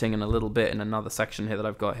compositing in a little bit in another section here that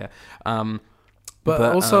I've got here.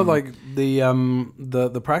 But also, like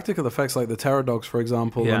the practical effects, like the Pterodogs, for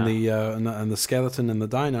example, and the skeleton in the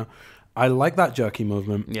diner. I like that jerky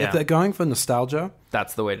movement. Yeah. If they're going for nostalgia,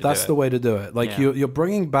 that's the way to do it. Like you're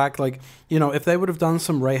bringing back, like, if they would have done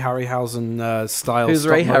some Ray Harryhausen style. Who's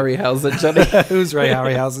Ray Harryhausen, Johnny? Who's Ray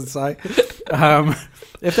Harryhausen?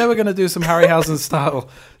 If they were going to do some Harryhausen style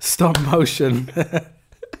stop motion.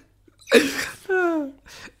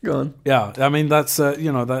 Go on. Yeah, I mean, that's,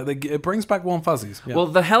 it brings back warm fuzzies. Yeah. Well,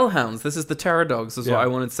 the Hellhounds, this is the Terror Dogs, is what Yeah. I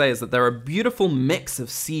wanted to say, is that they're a beautiful mix of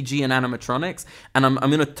CG and animatronics, and I'm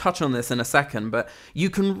going to touch on this in a second, but you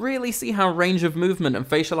can really see how range of movement and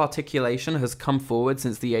facial articulation has come forward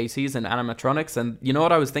since the 80s in animatronics, and you know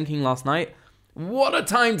what I was thinking last night? What a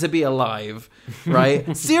time to be alive,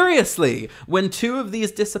 right? Seriously, when two of these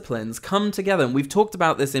disciplines come together, and we've talked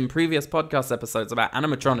about this in previous podcast episodes about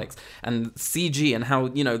animatronics and CG and how,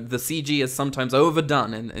 the CG is sometimes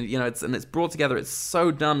overdone and it's brought together. It's so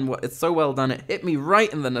done. It's so well done. It hit me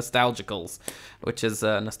right in the nostalgicals, which is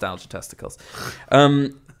nostalgia testicles.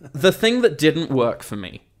 The thing that didn't work for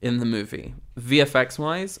me in the movie,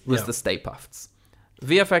 VFX-wise, was the Stay Puffs.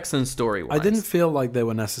 VFX and story-wise. I didn't feel like they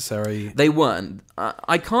were necessary. They weren't.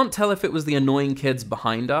 I can't tell if it was the annoying kids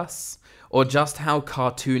behind us or just how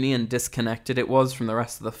cartoony and disconnected it was from the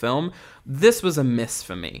rest of the film. This was a miss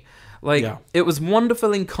for me. It was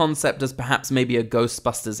wonderful in concept as perhaps maybe a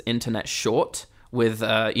Ghostbusters internet short with,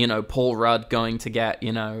 Paul Rudd going to get,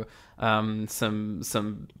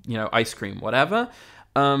 some ice cream, whatever.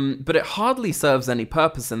 But it hardly serves any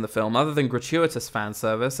purpose in the film other than gratuitous fan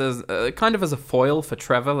service, as kind of as a foil for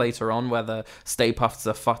Trevor later on, where the Stay Puffs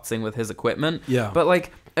are futzing with his equipment. Yeah. But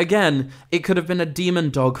again, it could have been a demon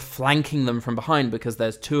dog flanking them from behind because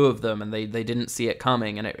there's two of them and they didn't see it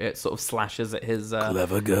coming, and it sort of slashes at his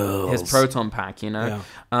clever girls, his proton pack, Yeah.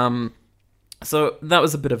 So that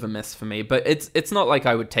was a bit of a miss for me, but it's not like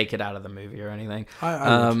I would take it out of the movie or anything.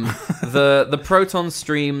 I would. The proton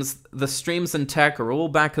streams, the streams and tech are all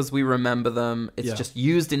back as we remember them. It's just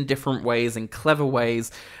used in different ways, in clever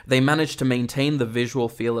ways. They managed to maintain the visual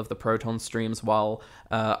feel of the proton streams while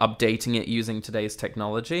updating it using today's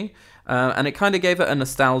technology. And it kind of gave it a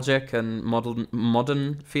nostalgic and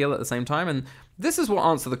modern feel at the same time. And this is what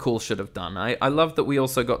Answer the Call should have done. I love that we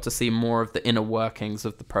also got to see more of the inner workings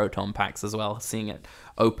of the proton packs as well, seeing it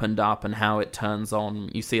opened up and how it turns on.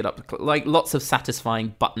 You see it up, lots of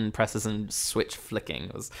satisfying button presses and switch flicking.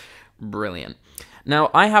 It was brilliant. Now,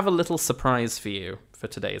 I have a little surprise for you for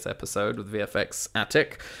today's episode with VFX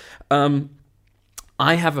Attic.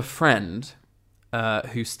 I have a friend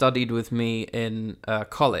who studied with me in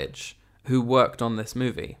college who worked on this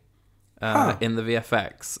movie. In the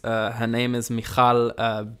VFX. Her name is Michal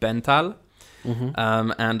Bental.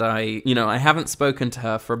 Mm-hmm. And I haven't spoken to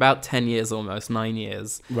her for about 10 years, almost 9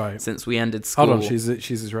 years, since we ended school. Hold on, she's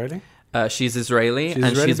Israeli? She's Israeli,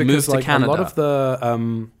 and she's moved to Canada. A lot of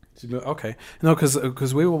the... Okay. No,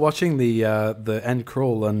 because we were watching the end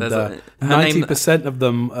crawl, and 90% of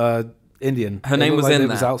them... Indian. Her name was in there. It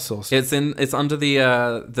was outsourced. It's under the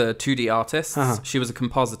 2D artists. Uh-huh. She was a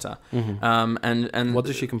compositor. Mm-hmm. And what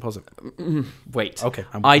did she composite? Wait. Okay.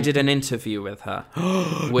 I did an interview with her,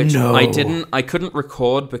 which I couldn't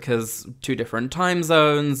record because 2 different time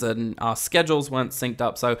zones and our schedules weren't synced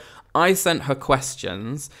up. So I sent her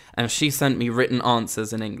questions and she sent me written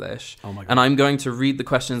answers in English. Oh my God. And I'm going to read the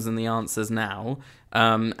questions and the answers now.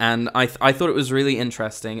 And I thought it was really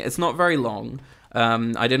interesting. It's not very long.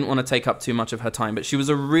 I didn't want to take up too much of her time, but she was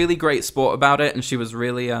a really great sport about it, and she was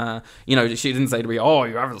really, she didn't say to me, "Oh,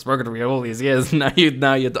 you haven't spoken to me all these years, now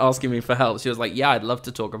you're asking me for help." She was like, "Yeah, I'd love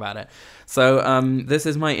to talk about it." So this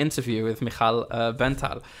is my interview with Michal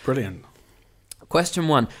Bental. Brilliant. Question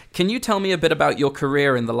 1. Can you tell me a bit about your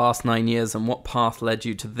career in the last 9 years and what path led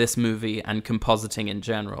you to this movie and compositing in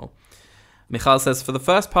general? Michal says, for the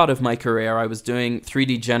first part of my career, I was doing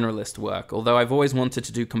 3D generalist work, although I've always wanted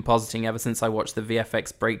to do compositing ever since I watched the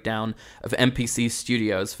VFX breakdown of MPC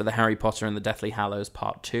Studios for the Harry Potter and the Deathly Hallows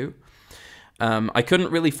Part 2. I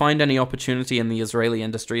couldn't really find any opportunity in the Israeli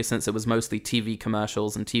industry since it was mostly TV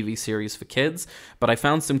commercials and TV series for kids, but I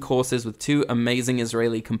found some courses with 2 amazing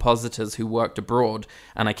Israeli compositors who worked abroad,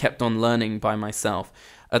 and I kept on learning by myself.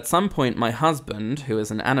 At some point, my husband, who is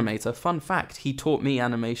an animator, fun fact, he taught me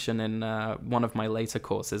animation in one of my later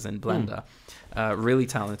courses in Blender. Really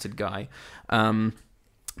talented guy.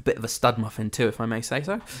 Bit of a stud muffin too, if I may say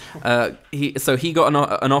so. He got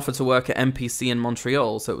an offer to work at MPC in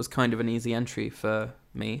Montreal, so it was kind of an easy entry for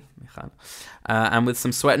me, Michal. And with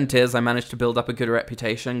some sweat and tears, I managed to build up a good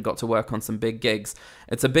reputation, got to work on some big gigs.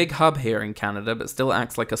 It's a big hub here in Canada, but still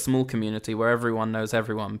acts like a small community where everyone knows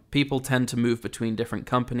everyone. People tend to move between different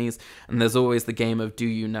companies, and there's always the game of do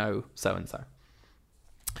you know so-and-so.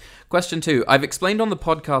 Question 2. I've explained on the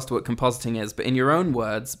podcast what compositing is, but in your own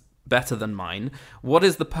words, better than mine, what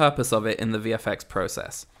is the purpose of it in the VFX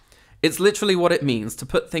process? It's literally what it means to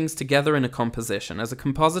put things together in a composition. As a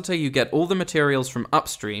compositor, you get all the materials from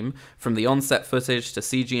upstream, from the on-set footage to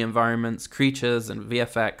CG environments, creatures, and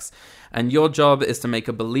VFX, and your job is to make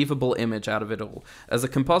a believable image out of it all. As a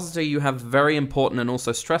compositor, you have a very important and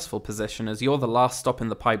also stressful position, as you're the last stop in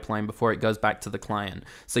the pipeline before it goes back to the client.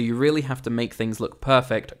 So you really have to make things look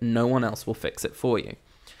perfect. No one else will fix it for you.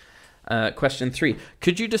 Question 3.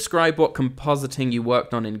 Could you describe what compositing you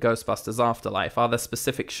worked on in Ghostbusters Afterlife? Are there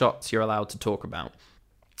specific shots you're allowed to talk about?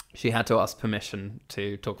 She had to ask permission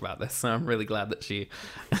to talk about this, so I'm really glad that she...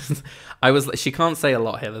 She can't say a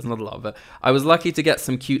lot here, there's not a lot, but I was lucky to get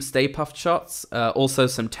some cute Stay Puft shots, also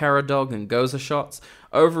some Terror Dog and Gozer shots.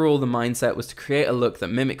 Overall, the mindset was to create a look that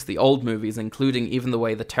mimics the old movies, including even the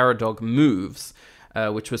way the Terror Dog moves,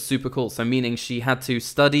 which was super cool. So meaning she had to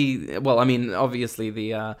study... Well, I mean, obviously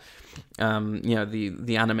the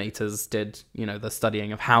animators did, the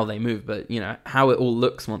studying of how they move, but, how it all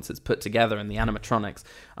looks once it's put together and the animatronics.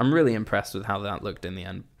 I'm really impressed with how that looked in the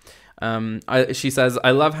end. She says,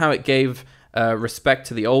 I love how it gave respect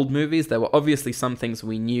to the old movies. There were obviously some things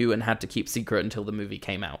we knew and had to keep secret until the movie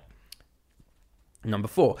came out. Number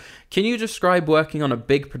 4, can you describe working on a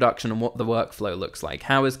big production and what the workflow looks like?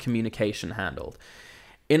 How is communication handled?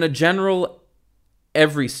 In a general,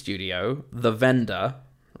 every studio, the vendor,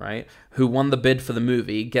 right, who won the bid for the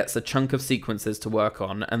movie, gets a chunk of sequences to work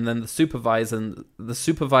on, and then the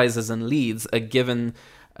supervisors and leads are given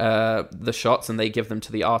the shots, and they give them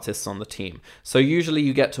to the artists on the team. So usually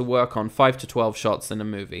you get to work on 5 to 12 shots in a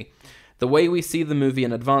movie. The way we see the movie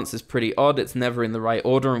in advance is pretty odd. It's never in the right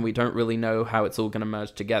order, and we don't really know how it's all going to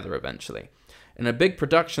merge together eventually. In a big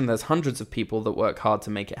production, there's hundreds of people that work hard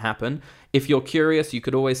to make it happen. If you're curious, you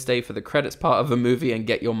could always stay for the credits part of a movie and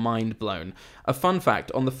get your mind blown. A fun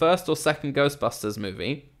fact, on the first or second Ghostbusters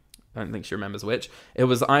movie, I don't think she remembers which, it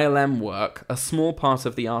was ILM work. A small part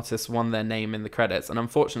of the artists won their name in the credits, and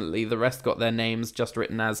unfortunately, the rest got their names just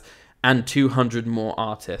written as, and 200 more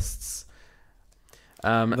artists.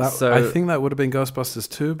 I think that would have been Ghostbusters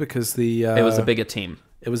 2 because it was a bigger team.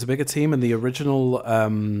 It was a bigger team, and the original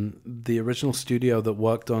studio that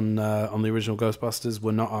worked on the original Ghostbusters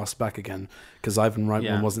were not asked back again because Ivan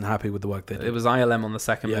Reitman wasn't happy with the work they did. It was ILM on the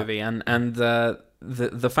second movie, and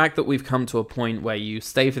the fact that we've come to a point where you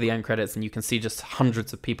stay for the end credits and you can see just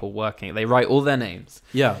hundreds of people working. They write all their names.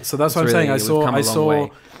 Yeah, so that's what I'm saying. I saw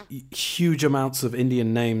huge amounts of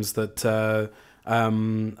Indian names that.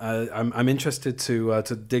 I'm interested to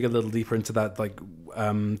dig a little deeper into that,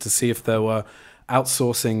 to see if there were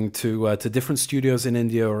outsourcing to different studios in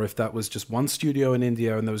India, or if that was just one studio in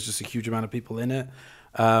India and there was just a huge amount of people in it.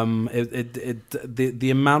 The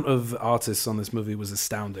amount of artists on this movie was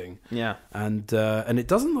astounding. Yeah, and it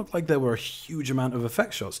doesn't look like there were a huge amount of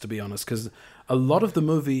effect shots, to be honest, because a lot of the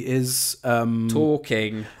movie is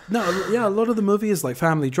talking. No, yeah, a lot of the movie is like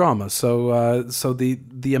family drama. So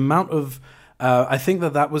the amount of I think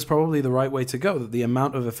that was probably the right way to go. That the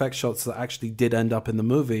amount of effect shots that actually did end up in the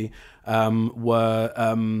movie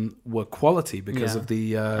were quality because of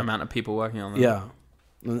the amount of people working on them. Yeah,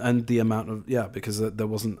 and the amount of because there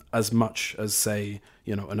wasn't as much as, say,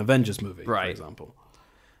 an Avengers movie, for example.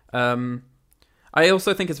 I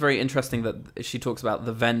also think it's very interesting that she talks about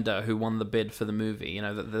the vendor who won the bid for the movie.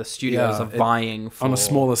 That the studios are vying for. On a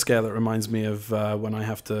smaller scale, it reminds me of when I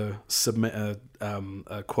have to submit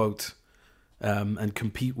a quote. And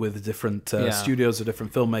compete with different studios or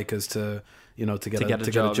different filmmakers to get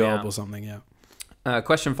a job or something. Yeah.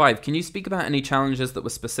 Question 5: can you speak about any challenges that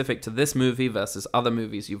were specific to this movie versus other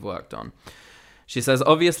movies you've worked on? She says,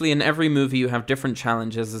 obviously in every movie you have different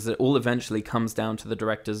challenges, as it all eventually comes down to the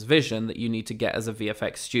director's vision that you need to get as a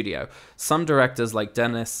VFX studio. Some directors like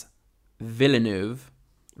Denis Villeneuve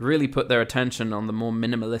really put their attention on the more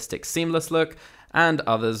minimalistic, seamless look, and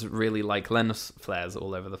others really like lens flares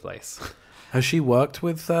all over the place. Has she worked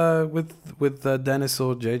with Dennis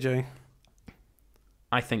or JJ?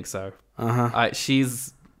 I think so.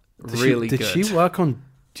 She's really good. Did she work on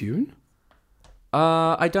Dune?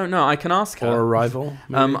 I don't know. I can ask her. Or Arrival?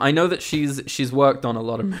 Maybe? I know that she's worked on a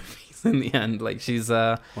lot of movies in the end. Like she's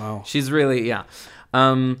wow. She's really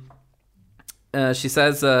she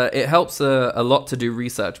says it helps a lot to do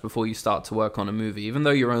research before you start to work on a movie, even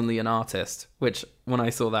though you're only an artist. Which when I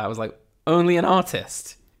saw that, I was like, only an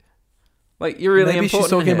artist. Like, you're really Maybe important. She's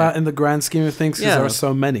talking about in the grand scheme of things, because there are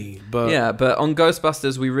so many. But but on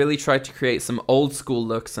Ghostbusters, we really tried to create some old school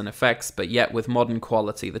looks and effects, but yet with modern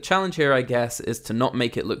quality. The challenge here, I guess, is to not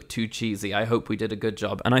make it look too cheesy. I hope we did a good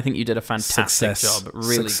job, and I think you did a fantastic job.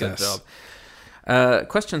 Really good job.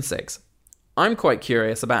 Question 6. I'm quite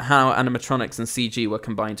curious about how animatronics and CG were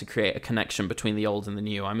combined to create a connection between the old and the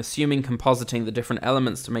new. I'm assuming compositing the different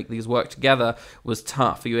elements to make these work together was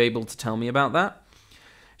tough. Are you able to tell me about that?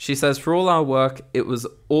 She says, for all our work, it was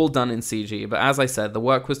all done in CG, but as I said, the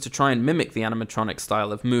work was to try and mimic the animatronic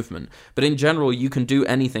style of movement. But in general, you can do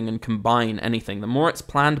anything and combine anything. The more it's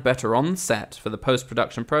planned better on set for the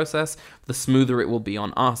post-production process, the smoother it will be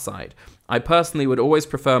on our side. I personally would always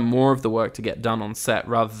prefer more of the work to get done on set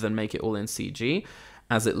rather than make it all in CG,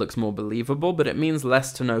 as it looks more believable, but it means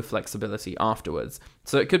less to no flexibility afterwards.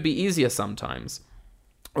 So it could be easier sometimes,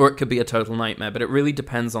 or it could be a total nightmare, but it really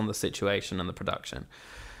depends on the situation and the production.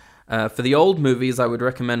 For the old movies, I would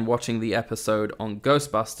recommend watching the episode on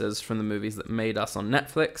Ghostbusters from the movies that made us on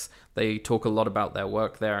Netflix. They talk a lot about their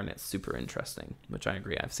work there, and it's super interesting, which I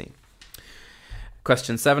agree I've seen.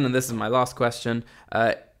 Question 7, and this is my last question.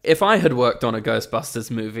 If I had worked on a Ghostbusters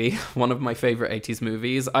movie, one of my favorite 80s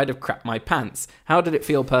movies, I'd have crapped my pants. How did it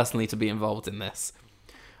feel personally to be involved in this?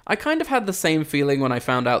 I kind of had the same feeling when I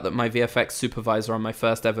found out that my VFX supervisor on my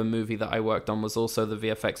first ever movie that I worked on was also the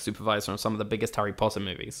VFX supervisor on some of the biggest Harry Potter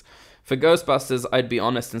movies. For Ghostbusters, I'd be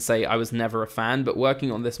honest and say I was never a fan, but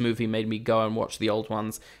working on this movie made me go and watch the old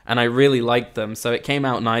ones, and I really liked them, so it came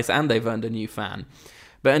out nice and they've earned a new fan.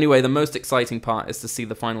 But anyway, the most exciting part is to see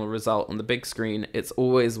the final result on the big screen. It's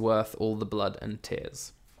always worth all the blood and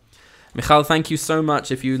tears. Michal, thank you so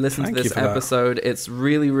much. If you listen to this episode, it's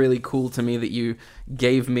really, really cool to me that you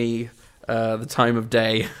gave me the time of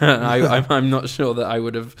day. I'm not sure that I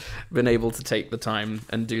would have been able to take the time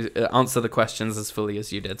and answer the questions as fully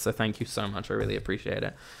as you did. So thank you so much. I really appreciate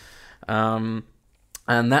it. And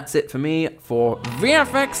that's it for me for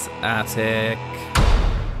VFX Attic.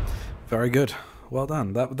 Very good. Well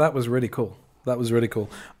done. That was really cool. That was really cool.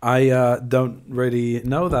 I don't really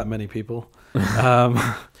know that many people.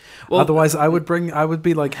 Well, otherwise, I would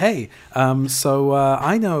be like, hey, so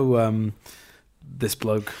I know this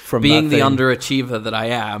bloke from being the underachiever that I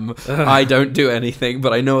am. I don't do anything,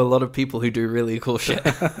 but I know a lot of people who do really cool shit.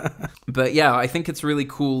 But yeah, I think it's really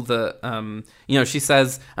cool that she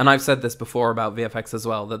says, and I've said this before about VFX as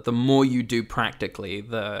well, that the more you do practically,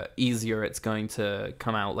 the easier it's going to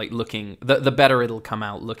come out. Like looking, the better it'll come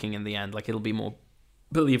out looking in the end. Like it'll be more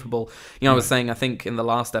believable. I was saying, I think in the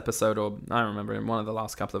last episode, or I remember in one of the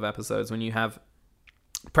last couple of episodes, when you have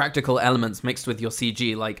practical elements mixed with your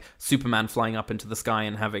CG, like Superman flying up into the sky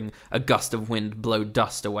and having a gust of wind blow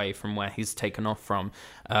dust away from where he's taken off from.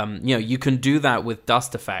 You can do that with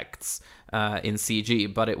dust effects in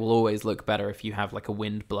CG, but it will always look better if you have like a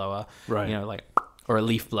wind blower, right? Or a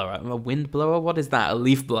leaf blower. A wind blower? What is that? A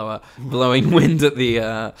leaf blower blowing wind at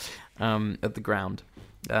the ground.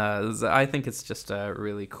 I think it's just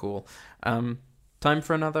really cool. Time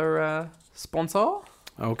for another sponsor?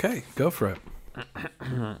 Okay, go for it.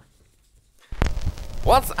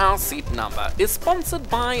 What's Our Seat Number is sponsored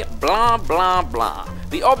by blah blah blah,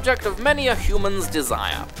 the object of many a human's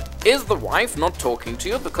desire. Is the wife not talking to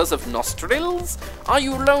you because of nostrils? Are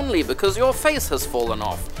you lonely because your face has fallen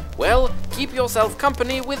off? Well, keep yourself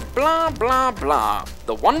company with blah blah blah,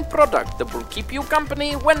 the one product that will keep you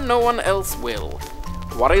company when no one else will.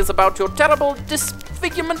 Worries about your terrible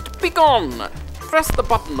disfigurement be gone. Press the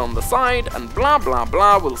button on the side and blah blah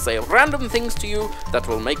blah will say random things to you that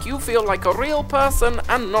will make you feel like a real person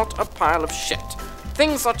and not a pile of shit.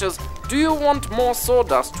 Things such as, do you want more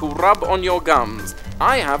sawdust to rub on your gums?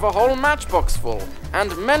 I have a whole matchbox full.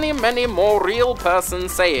 And many, many more real person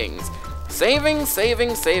sayings. Savings,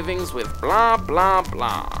 savings, savings with blah blah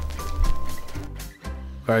blah.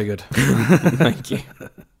 Very good. Thank you.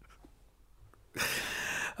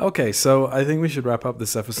 Okay, so I think we should wrap up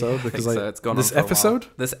this episode because it's gone this on for a episode.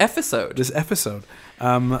 while. This episode.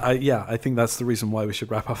 I think that's the reason why we should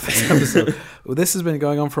wrap up this episode. Well, this has been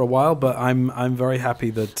going on for a while, but I'm very happy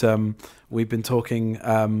that we've been talking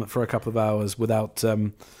for a couple of hours without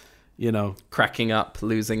cracking up,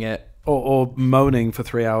 losing it, or moaning for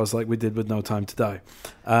 3 hours like we did with No Time to Die.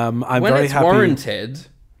 I'm when very it's happy. warranted.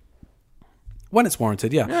 When it's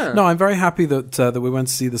warranted, yeah. No, I'm very happy that we went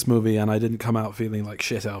to see this movie and I didn't come out feeling like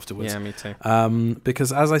shit afterwards. Yeah, me too.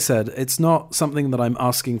 Because as I said, it's not something that I'm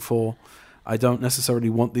asking for. I don't necessarily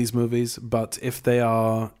want these movies, but if they're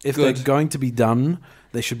going to be done,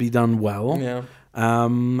 they should be done well. Yeah.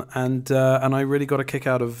 And I really got a kick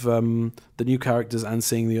out of the new characters and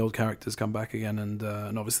seeing the old characters come back again, and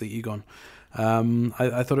obviously Egon.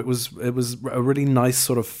 I thought it was a really nice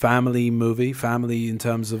sort of family movie, family in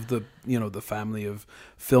terms of the family of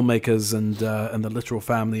filmmakers and the literal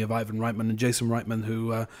family of Ivan Reitman and Jason Reitman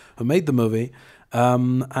who made the movie,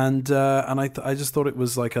 and I just thought it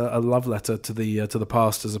was like a love letter to the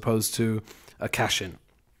past as opposed to a cash in.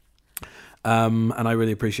 And I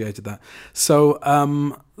really appreciated that. So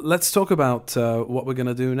let's talk about what we're going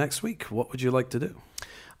to do next week. What would you like to do?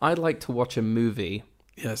 I'd like to watch a movie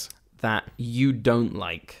Yes. that you don't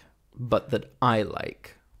like, but that I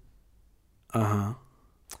like. Uh-huh.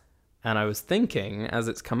 And I was thinking, as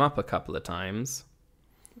it's come up a couple of times,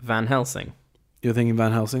 Van Helsing. You're thinking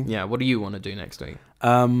Van Helsing? Yeah, what do you want to do next week?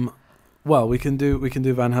 Well, we can do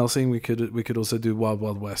Van Helsing. We could also do Wild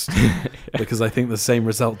Wild West because I think the same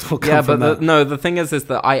result will come from that. The thing is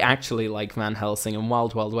that I actually like Van Helsing, and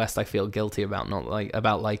Wild Wild West I feel guilty about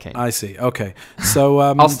liking. I see. Okay, so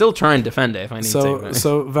I'll still try and defend it if I need to.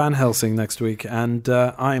 So Van Helsing next week, and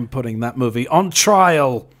I am putting that movie on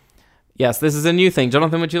trial. Yes, this is a new thing.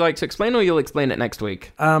 Jonathan, would you like to explain, or you'll explain it next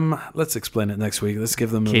week? Let's explain it next week. Let's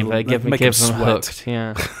give them give them sweat. Hooked.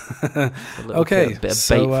 Yeah. Okay, bit of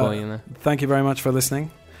bait for you there. Thank you very much for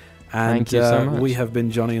listening. And Thank you so much. We have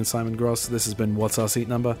been Johnny and Simon Gross. This has been What's Our Seat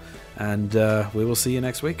Number, and we will see you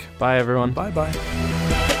next week. Bye, everyone.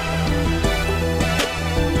 Bye-bye.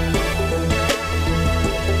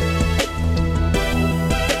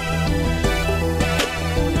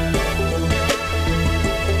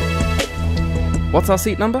 What's our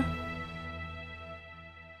seat number?